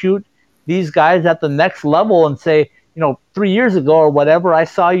out and shoot these guys at the next level and say, 3 years ago or whatever, I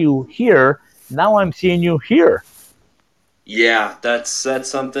saw you here, now I'm seeing you here? Yeah, that's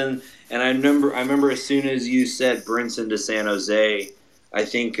something, And I remember as soon as you said Brinson to San Jose, I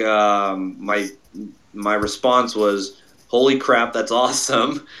think my response was, "Holy crap, that's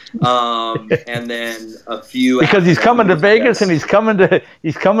awesome!" And then a few because he's coming to Vegas yes. and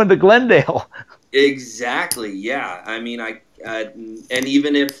he's coming to Glendale. Exactly. Yeah. I mean, and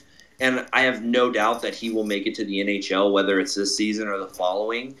even if, and I have no doubt that he will make it to the NHL, whether it's this season or the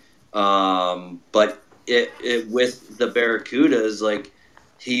following. But with the Barracudas, like,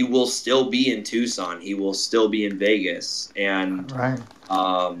 he will still be in Tucson. He will still be in Vegas, and Right.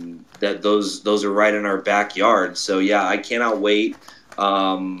 that those are right in our backyard. So yeah, I cannot wait.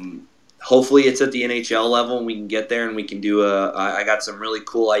 Hopefully it's at the NHL level and we can get there and we can do I got some really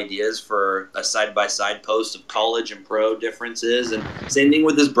cool ideas for a side-by-side post of college and pro differences, and same thing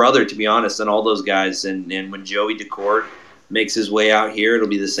with his brother, to be honest, and all those guys. And when Joey Decord makes his way out here, it'll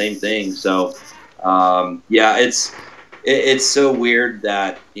be the same thing. So yeah, it's so weird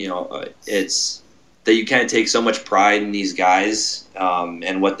that, it's that you kind of take so much pride in these guys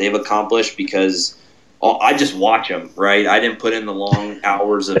and what they've accomplished, because I just watch them, right? I didn't put in the long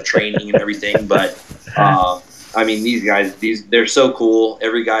hours of training and everything, but I mean, these guys, they're so cool.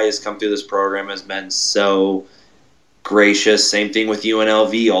 Every guy who's come through this program has been so gracious. Same thing with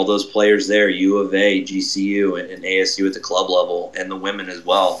UNLV, all those players there, U of A, GCU, and ASU at the club level, and the women as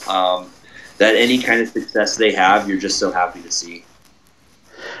well. That any kind of success they have, you're just so happy to see.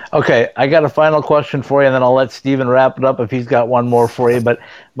 Okay, I got a final question for you, and then I'll let Steven wrap it up if he's got one more for you. But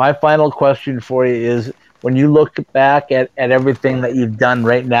my final question for you is, when you look back at everything that you've done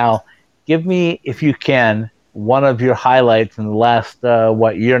right now, give me, if you can, one of your highlights in the last,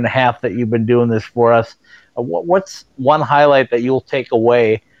 year and a half that you've been doing this for us. What's one highlight that you'll take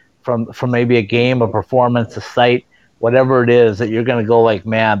away from maybe a game, a performance, a site, whatever it is, that you're going to go like,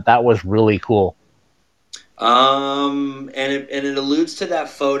 man, that was really cool? And it alludes to that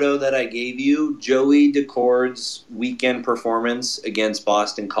photo that I gave you, Joey Decord's weekend performance against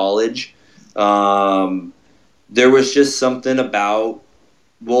Boston College. There was just something about,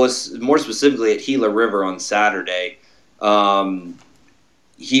 well, more specifically at Gila River on Saturday.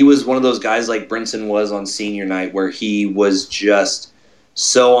 He was one of those guys like Brinson was on senior night, where he was just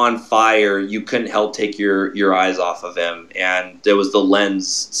so on fire, you couldn't help take your eyes off of him. And there was the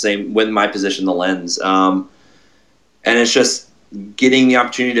lens, same with my position, the lens. And it's just getting the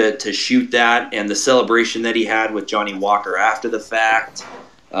opportunity to shoot that, and the celebration that he had with Johnny Walker after the fact.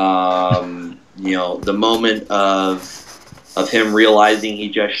 The moment of him realizing he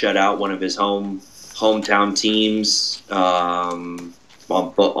just shut out one of his hometown teams.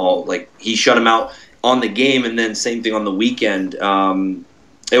 He shut him out on the game, and then same thing on the weekend.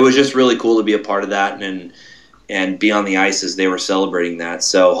 It was just really cool to be a part of that and be on the ice as they were celebrating that.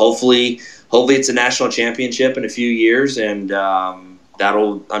 So hopefully it's a national championship in a few years, and I'm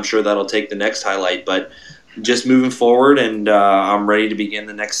sure that'll take the next highlight. But just moving forward, and I'm ready to begin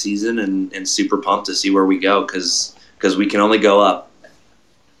the next season, and super pumped to see where we go, because we can only go up.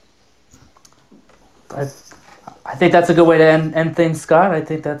 I think that's a good way to end things, Scott. I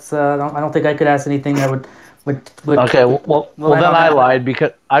think that's. I don't think I could ask anything that would. Okay, well then I lied,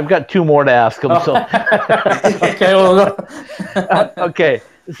 because I've got two more to ask him. So okay, well, okay.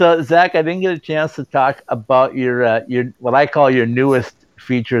 So Zach, I didn't get a chance to talk about your what I call your newest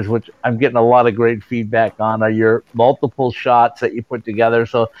features, which I'm getting a lot of great feedback on, are your multiple shots that you put together.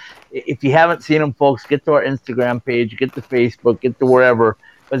 So if you haven't seen them, folks, get to our Instagram page, get to Facebook, get to wherever.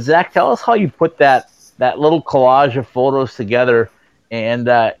 But Zach, tell us how you put that little collage of photos together, and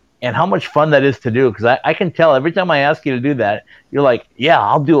how much fun that is to do. Because I can tell every time I ask you to do that, you're like, yeah,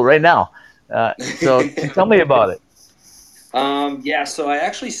 I'll do it right now. So tell me about it. So I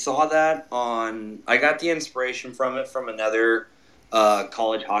actually saw that I got the inspiration from it from another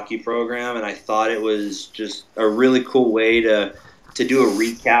college hockey program, and I thought it was just a really cool way to do a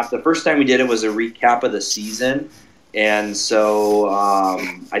recap. The first time we did it was a recap of the season, and so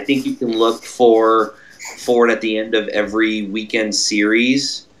I think you can look for it at the end of every weekend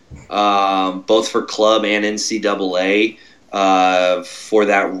series, both for club and NCAA, for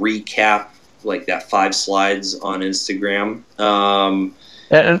that recap, like that 5 slides on Instagram.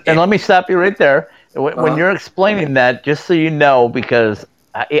 And let me stop you right there. When you're explaining that, just so you know, because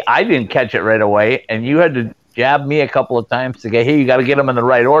I didn't catch it right away, and you had to jab me a couple of times to get, hey, you got to get them in the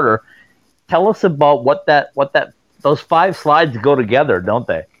right order. Tell us about what those 5 slides go together, don't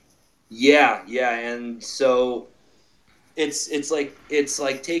they? Yeah, and so it's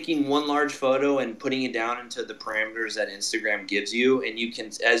like taking one large photo and putting it down into the parameters that Instagram gives you, and you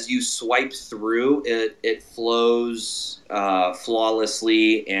can, as you swipe through it flows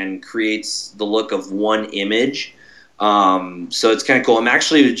flawlessly and creates the look of one image. So it's kind of cool. I'm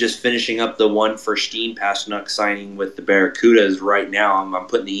actually just finishing up the one for Steen Pasternak signing with the Barracudas right now. I'm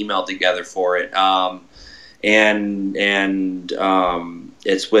putting the email together for it. And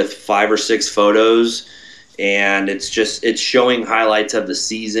it's with 5 or 6 photos, and it's showing highlights of the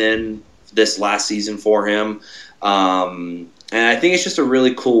season, this last season for him. And I think it's just a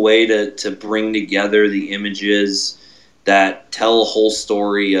really cool way to bring together the images that tell a whole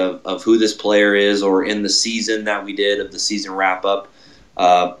story of who this player is, or in the season that we did of the season wrap up,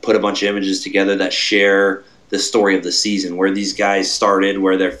 put a bunch of images together that share the story of the season, where these guys started,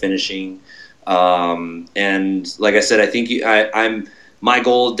 where they're finishing. And like I said, I think my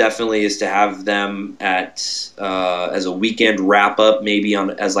goal definitely is to have them at as a weekend wrap up, maybe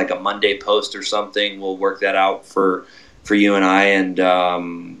as like a Monday post or something. We'll work that out for you and I, and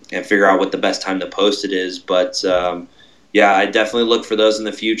figure out what the best time to post it is. But yeah, I definitely look for those in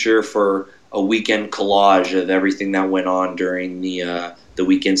the future for a weekend collage of everything that went on during the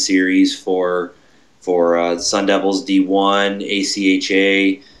weekend series for Sun Devils D1,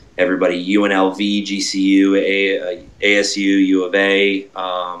 ACHA, everybody, UNLV, GCU, ASU, U of A,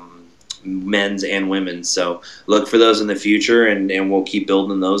 men's and women's. So look for those in the future, and we'll keep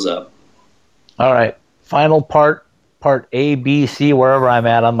building those up. All right. Final part A, B, C, wherever I'm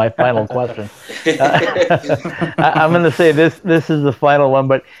at on my final question. I'm going to say this is the final one,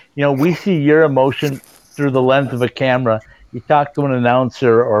 but we see your emotion through the lens of a camera. You talk to an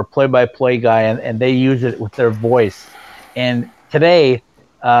announcer or a play-by-play guy, and they use it with their voice. And today,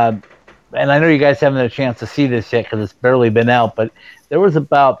 and I know you guys haven't had a chance to see this yet because it's barely been out, but there was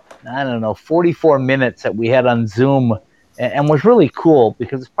about, 44 minutes that we had on Zoom, and was really cool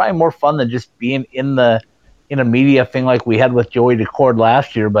because it's probably more fun than just being in a media thing like we had with Joey Decord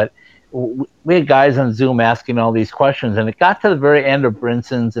last year. But we had guys on Zoom asking all these questions, and it got to the very end of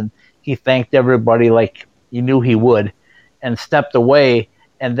Brinson's, and he thanked everybody like you knew he would, and stepped away.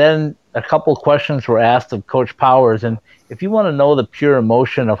 And then a couple of questions were asked of Coach Powers. And if you want to know the pure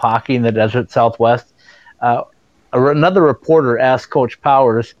emotion of hockey in the Desert Southwest, another reporter asked Coach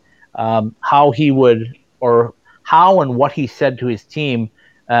Powers how he would, or how and what he said to his team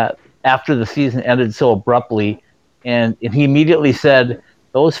after the season ended so abruptly. And he immediately said,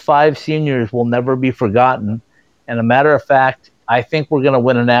 those 5 seniors will never be forgotten. And a matter of fact, I think we're going to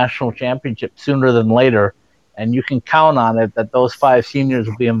win a national championship sooner than later. And you can count on it that those 5 seniors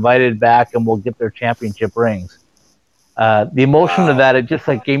will be invited back and will get their championship rings. The emotion of that, it just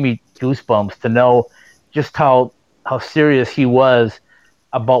like gave me goosebumps to know just how serious he was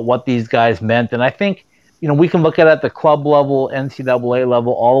about what these guys meant. And I think, we can look at the club level, NCAA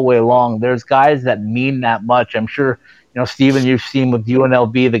level, all the way along. There's guys that mean that much. I'm sure, Stephen, you've seen with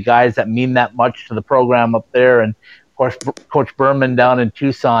UNLV, the guys that mean that much to the program up there. And of course, Coach Berman down in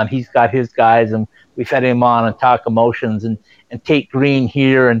Tucson, he's got his guys, and we've had him on and talk emotions, and Tate Green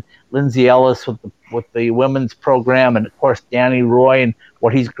here, and Lindsay Ellis with the women's program, and of course Danny Roy and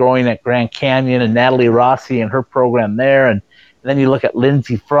what he's growing at Grand Canyon, and Natalie Rossi and her program there, and then you look at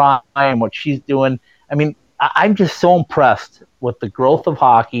Lindsay Fry and what she's doing. I mean, I'm just so impressed with the growth of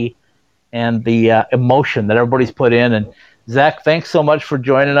hockey and the emotion that everybody's put in. And Zach, thanks so much for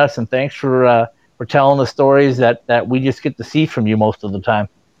joining us, and thanks for telling the stories that we just get to see from you most of the time.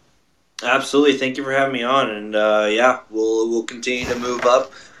 Absolutely. Thank you for having me on. And we'll continue to move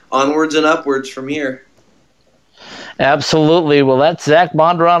up, onwards and upwards from here. Absolutely. Well, that's Zach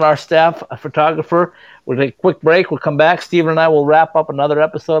Bondurant, our staff photographer. We'll take a quick break. We'll come back. Steven and I will wrap up another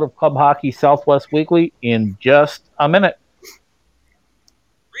episode of Club Hockey Southwest Weekly in just a minute.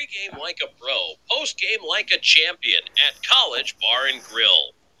 Pre-game like a pro, post-game like a champion at College Bar and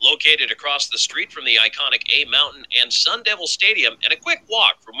Grill. Located across the street from the iconic A Mountain and Sun Devil Stadium and a quick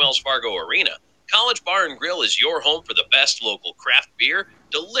walk from Wells Fargo Arena, College Bar and Grill is your home for the best local craft beer,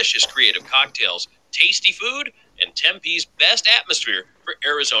 delicious creative cocktails, tasty food, and Tempe's best atmosphere for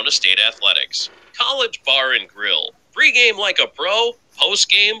Arizona State athletics. College Bar and Grill. Pre-game like a pro,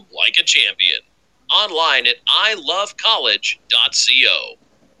 post-game like a champion. Online at ilovecollege.co.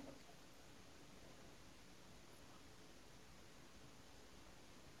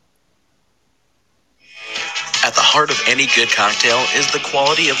 At the heart of any good cocktail is the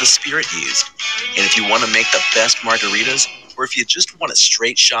quality of the spirit used. And if you want to make the best margaritas, or if you just want a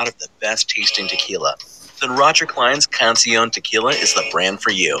straight shot of the best tasting tequila, then Roger Clyne's Cancion Tequila is the brand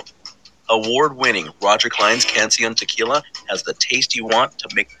for you. Award-winning Roger Clyne's Cancion Tequila has the taste you want to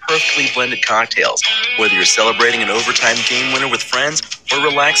make perfectly blended cocktails, whether you're celebrating an overtime game winner with friends or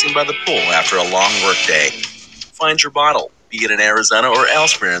relaxing by the pool after a long work day. Find your bottle, be it in Arizona or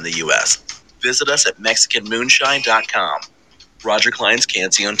elsewhere in the U.S. Visit us at MexicanMoonshine.com. Roger Clyne's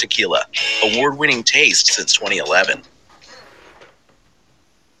Cancion Tequila, award-winning taste since 2011.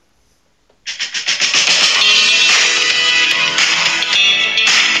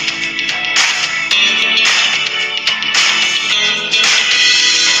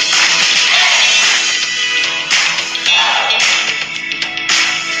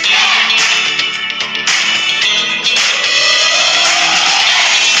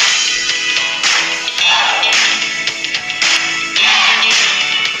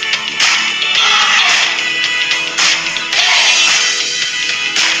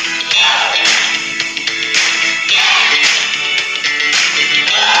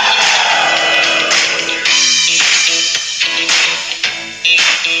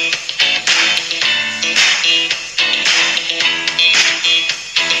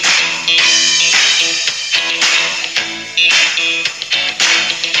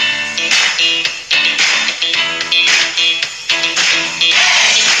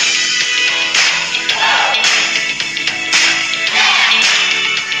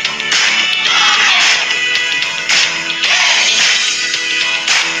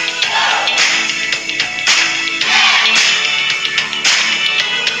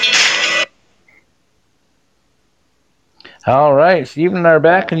 right, Stephen and I are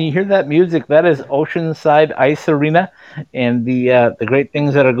back, and you hear that music? That is Oceanside Ice Arena, and the great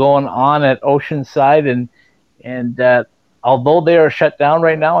things that are going on at Oceanside, and although they are shut down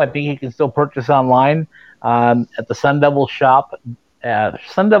right now, I think you can still purchase online at the Sun Devil shop,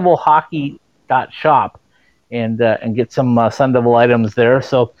 sundevilhockey.shop, and get some Sun Devil items there.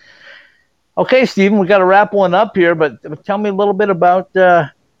 So, okay, Stephen, we got to wrap one up here, but tell me a little bit about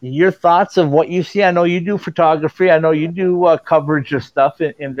your thoughts of what you see. I know you do photography. I know you do coverage of stuff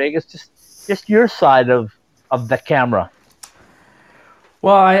in Vegas. Just your side of the camera.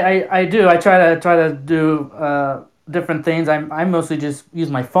 Well, I do. I try to do different things. I mostly just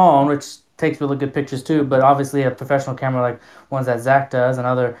use my phone, which takes really good pictures too. But obviously, a professional camera like ones that Zach does and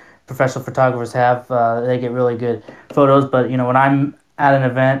other professional photographers have, they get really good photos. But when I'm at an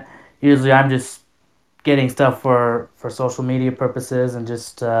event, usually I'm just getting stuff for social media purposes, and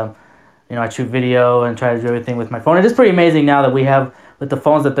just I shoot video and try to do everything with my phone. It is pretty amazing now that we have, with the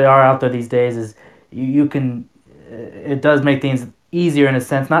phones that they are out there these days, is you can, it does make things easier in a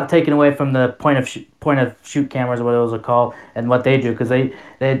sense, not taken away from the point of shoot cameras, or what those are called, and what they do, because they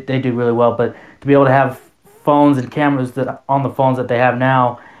do really well. But to be able to have phones and cameras that on the phones that they have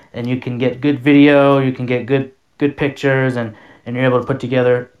now, and you can get good video, you can get good pictures, and you're able to put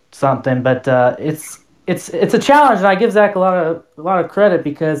together something. But it's a challenge, and I give Zach a lot of credit,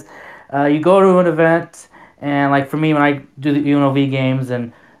 because you go to an event, and like for me, when I do the UNLV games,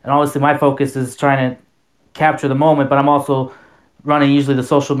 and obviously my focus is trying to capture the moment, but I'm also running usually the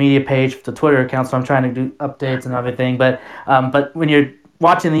social media page, the Twitter account, so I'm trying to do updates and everything. But when you're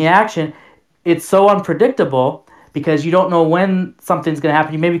watching the action, it's so unpredictable, because you don't know when something's going to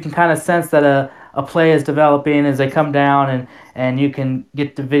happen. You maybe can kind of sense that a play is developing as they come down, and you can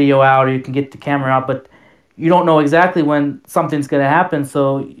get the video out, or you can get the camera out, but you don't know exactly when something's going to happen.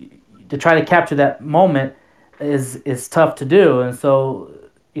 So to try to capture that moment is tough to do. And so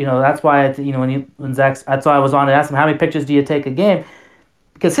that's why when Zach's, that's why I was on to ask him, how many pictures do you take a game,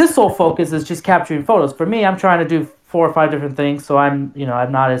 because his sole focus is just capturing photos. For me, I'm trying to do 4 or 5 different things, so I'm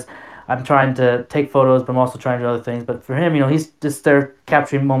trying to take photos, but I'm also trying to do other things. But for him, he's just there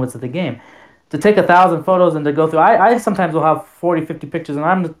capturing moments of the game. To take 1,000 photos and to go through, I sometimes will have 40, 50 pictures, and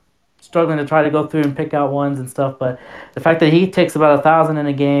I'm struggling to try to go through and pick out ones and stuff. But the fact that he takes about 1,000 in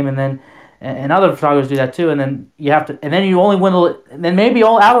a game, and then and other photographers do that too, and then you have to, and then you only win, and then maybe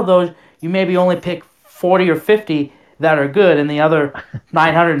all out of those, you maybe only pick 40 or 50 that are good, and the other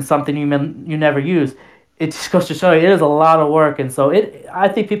 900 and something you never use. It just goes to show you it is a lot of work. And so I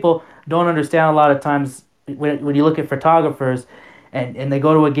think people don't understand a lot of times when you look at photographers, and they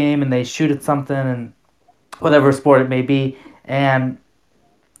go to a game and they shoot at something, and whatever sport it may be, and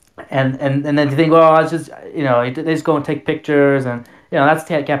then you think, well, it's just they just go and take pictures, and that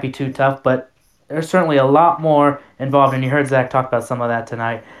can't be too tough. But there's certainly a lot more involved, and you heard Zach talk about some of that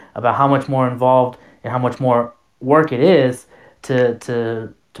tonight, about how much more involved and how much more work it is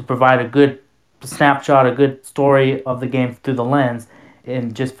to provide a good snapshot, a good story of the game through the lens,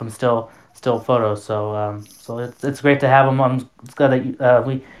 and just from still photos. So it's great to have him. I'm glad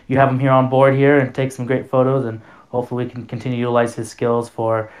that you have him here on board here and take some great photos, and hopefully we can continue to utilize his skills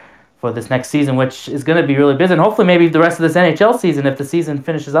for this next season, which is going to be really busy, and hopefully maybe the rest of this NHL season, if the season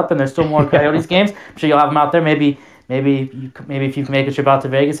finishes up and there's still more Coyotes games, I'm sure you'll have them out there. Maybe if you can make a trip out to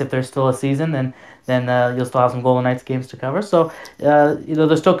Vegas, if there's still a season, then you'll still have some Golden Knights games to cover. So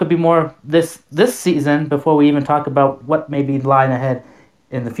there still could be more this season before we even talk about what may be lying ahead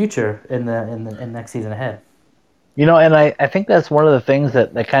in the future in next season ahead. And I think that's one of the things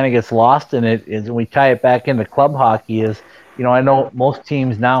that kind of gets lost in it, is when we tie it back into club hockey is, I know most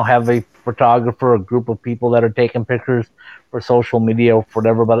teams now have a photographer, a group of people that are taking pictures for social media or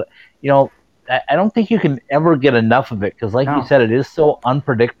whatever, but I don't think you can ever get enough of it, because you said, it is so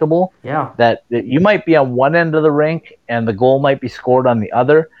unpredictable. Yeah. That you might be on one end of the rink and the goal might be scored on the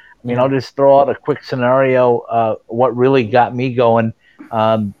other. I'll just throw out a quick scenario. What really got me going,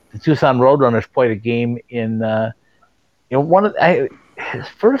 the Tucson Roadrunners played a game in one of his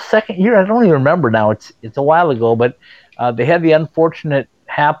first, second year. I don't even remember now. It's a while ago, but they had the unfortunate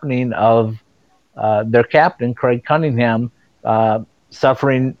happening of their captain, Craig Cunningham,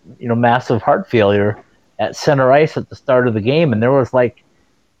 suffering massive heart failure at center ice at the start of the game, and there was like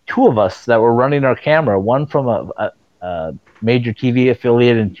 2 of us that were running our camera, one from a major TV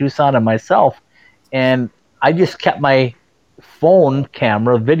affiliate in Tucson and myself, and I just kept my phone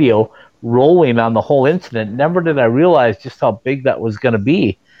camera video rolling on the whole incident. Never did I realize just how big that was going to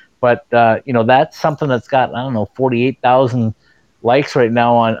be. But that's something that's got 48,000 likes right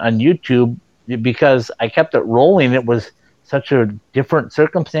now on YouTube, because I kept it rolling. It was such a different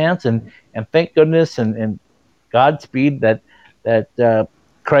circumstance, and thank goodness and Godspeed that that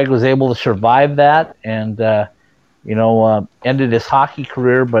Craig was able to survive that and ended his hockey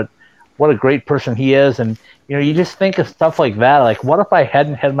career. But what a great person he is, and you just think of stuff like that. Like, what if I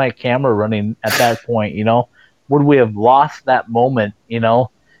hadn't had my camera running at that point? Would we have lost that moment?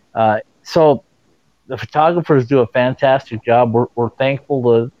 So the photographers do a fantastic job. We're thankful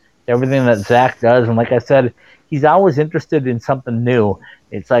to everything that Zach does, and like I said, he's always interested in something new.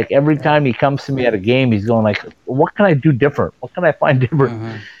 It's like every time he comes to me at a game, he's going like, "What can I do different? What can I find different?"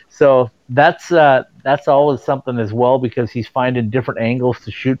 Mm-hmm. So that's always something as well, because he's finding different angles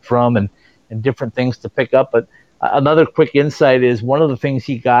to shoot from and different things to pick up. But another quick insight is one of the things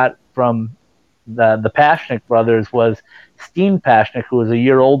he got from the Pashnik brothers was Steen Pashnik, who was a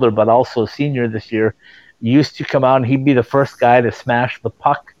year older but also a senior this year, used to come out and he'd be the first guy to smash the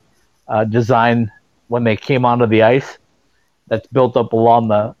puck design when they came onto the ice that's built up along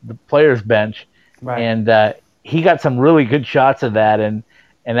the players' bench. Right. And he got some really good shots of that. And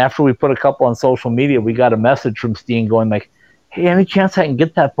after we put a couple on social media, we got a message from Steen going like, "Hey, any chance I can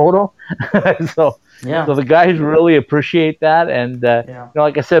get that photo?" So the guys really appreciate that. And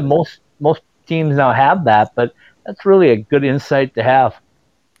like I said, most teams now have that, but that's really a good insight to have.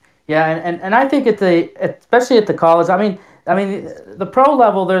 Yeah, and I think especially at the college. I mean, the pro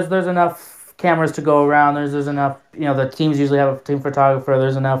level, there's enough cameras to go around. There's enough. The teams usually have a team photographer.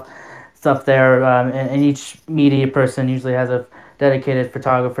 There's enough stuff there, and each media person usually has a dedicated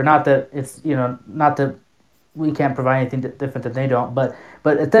photographer. Not that it's not that we can't provide anything different that they don't, but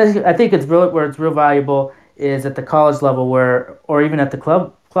I think it's where it's real valuable is at the college level, or even at the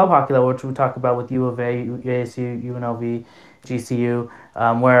club hockey level, which we talk about with U of A, ASU, UNLV, GCU,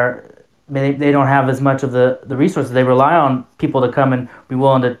 where they don't have as much of the resources. They rely on people to come and be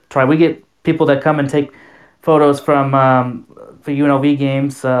willing to try. We get people that come and take photos from for UNLV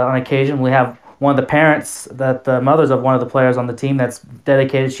games on occasion. We have one of the parents, the mothers of one of the players on the team that's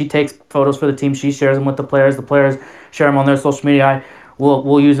dedicated. She takes photos for the team. She shares them with the players. The players share them on their social media.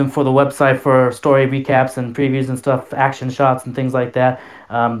 We'll use them for the website for story recaps and previews and stuff, action shots and things like that.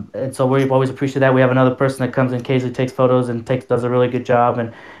 And so we've always appreciated that. We have another person that comes and occasionally takes photos and does a really good job,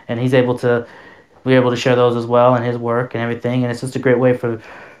 and he's able to share those as well and his work and everything. And it's just a great way for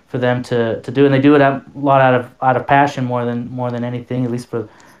them to do, and they do it a lot out of passion more than anything, at least for.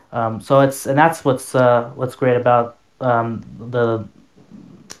 So that's what's great about the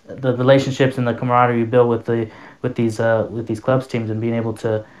relationships and the camaraderie you build with these clubs teams, and being able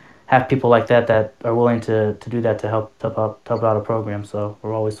to have people like that are willing to do that to help out a program. So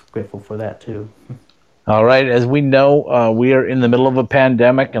we're always grateful for that too. All right, as we know, we are in the middle of a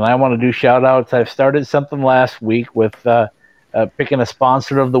pandemic, and I want to do shout outs. I've started something last week with picking a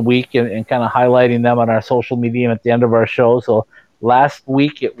sponsor of the week and kind of highlighting them on our social media and at the end of our show. So last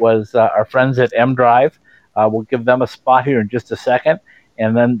week it was our friends at M Drive. We'll give them a spot here in just a second.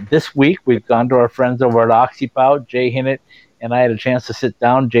 And then this week we've gone to our friends over at OxyPow. Jay Hinnett and I had a chance to sit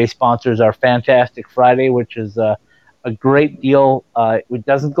down. Jay sponsors our Fantastic Friday, which is a great deal. It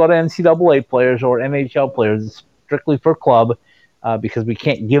doesn't go to NCAA players or NHL players. It's strictly for club because we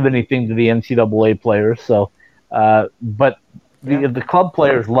can't give anything to the NCAA players. So, but the club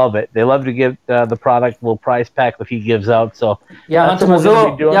players love it. They love to get the product, little prize pack that he gives out. So Hunter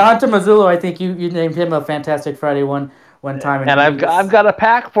Mazzullo. Hunter Mazzullo. I think you named him a Fantastic Friday one time. And I've got a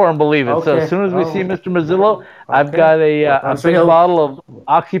pack for him, believe it. Okay. So as soon as we see Mr. Mazzullo, I've got a big bottle of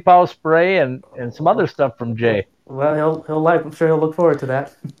OxyPow spray and some other stuff from Jay. Well, I'm sure he'll look forward to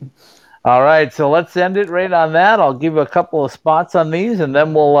that. All right, so let's end it right on that. I'll give you a couple of spots on these, and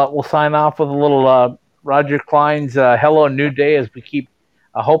then we'll sign off with a little Roger Klein's Hello New Day, as we keep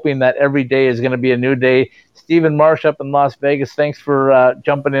hoping that every day is going to be a new day. Stephen Marsh up in Las Vegas, thanks for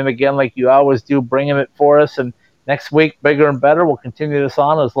jumping in again like you always do, bringing it for us. And next week, bigger and better. We'll continue this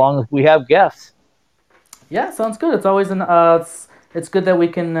on as long as we have guests. Yeah, sounds good. It's always it's good that we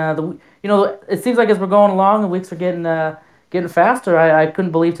can. It seems like as we're going along, the weeks are getting faster. I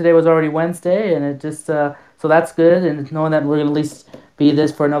couldn't believe today was already Wednesday, and it just so that's good. And knowing that we're going to at least be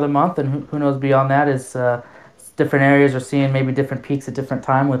this for another month, and who knows beyond that is different areas are seeing maybe different peaks at different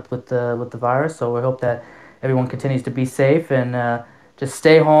time with the virus. So we hope that everyone continues to be safe and just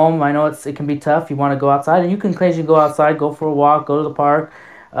stay home. I know it can be tough. You want to go outside, and you can occasionally go outside, go for a walk, go to the park.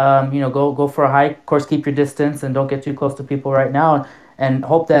 Go for a hike. Of course, keep your distance and don't get too close to people right now. And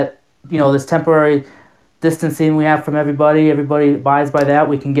hope that this temporary distancing we have from everybody abides by that.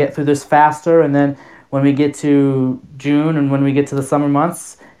 We can get through this faster, and then when we get to June and when we get to the summer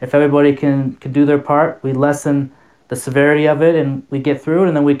months, if everybody can do their part, we lessen the severity of it and we get through it,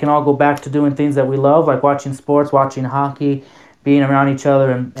 and then we can all go back to doing things that we love, like watching sports, watching hockey, being around each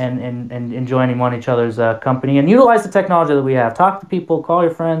other and enjoying each other's company, and utilize the technology that we have. Talk to people, call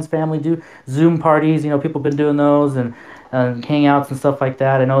your friends, family, do Zoom parties. People have been doing those and hangouts and stuff like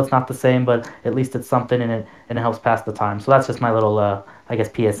that. I know it's not the same, but at least it's something, and it helps pass the time. So that's just my little, I guess,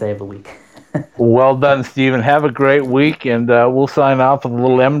 PSA of the week. Well done, Stephen. Have a great week, and we'll sign off with a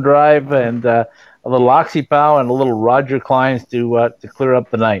little M Drive and a little OxyPow and a little Roger Kleins to clear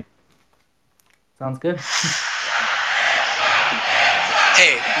up the night. Sounds good.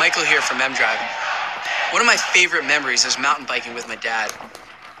 Hey, Michael here from M Drive. One of my favorite memories is mountain biking with my dad.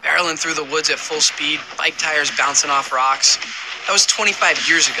 Barreling through the woods at full speed, bike tires bouncing off rocks. That was 25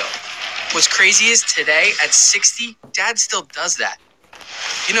 years ago. What's crazy is today, at 60, Dad still does that.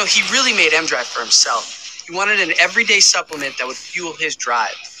 He really made M Drive for himself. He wanted an everyday supplement that would fuel his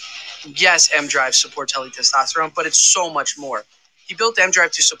drive. Yes, M Drive supports healthy testosterone, but it's so much more. He built M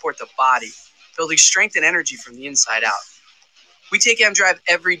Drive to support the body, building strength and energy from the inside out. We take M Drive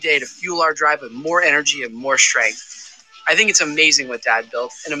every day to fuel our drive with more energy and more strength. I think it's amazing what Dad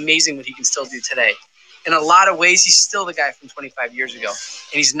built and amazing what he can still do today. In a lot of ways, he's still the guy from 25 years ago,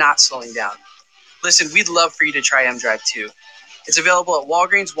 and he's not slowing down. Listen, we'd love for you to try M Drive too. It's available at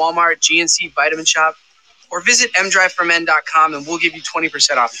Walgreens, Walmart, GNC, Vitamin Shop, or visit mdriveformen.com and we'll give you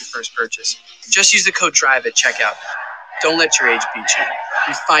 20% off your first purchase. Just use the code DRIVE at checkout. Don't let your age beat you.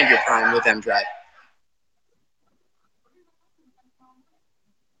 You find your prime with M Drive.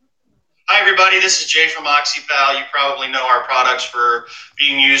 Hi, everybody. This is Jay from OxyPal. You probably know our products for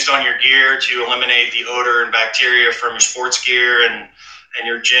being used on your gear to eliminate the odor and bacteria from your sports gear and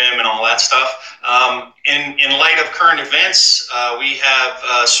your gym and all that stuff. In light of current events, we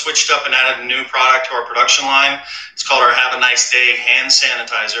have switched up and added a new product to our production line. It's called our Have a Nice Day hand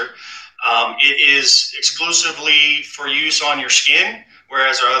sanitizer. It is exclusively for use on your skin,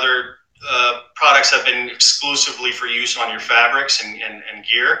 whereas our other products have been exclusively for use on your fabrics and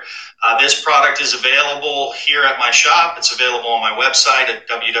gear. This product is available here at my shop. It's available on my website at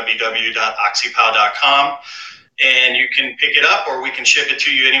www.oxypow.com, and you can pick it up or we can ship it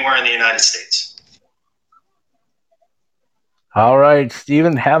to you anywhere in the United States. All right,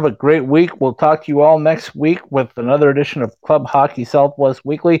 Stephen, have a great week. We'll talk to you all next week with another edition of Club Hockey Southwest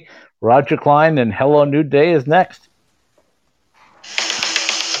Weekly. Roger Klein and Hello New Day is next.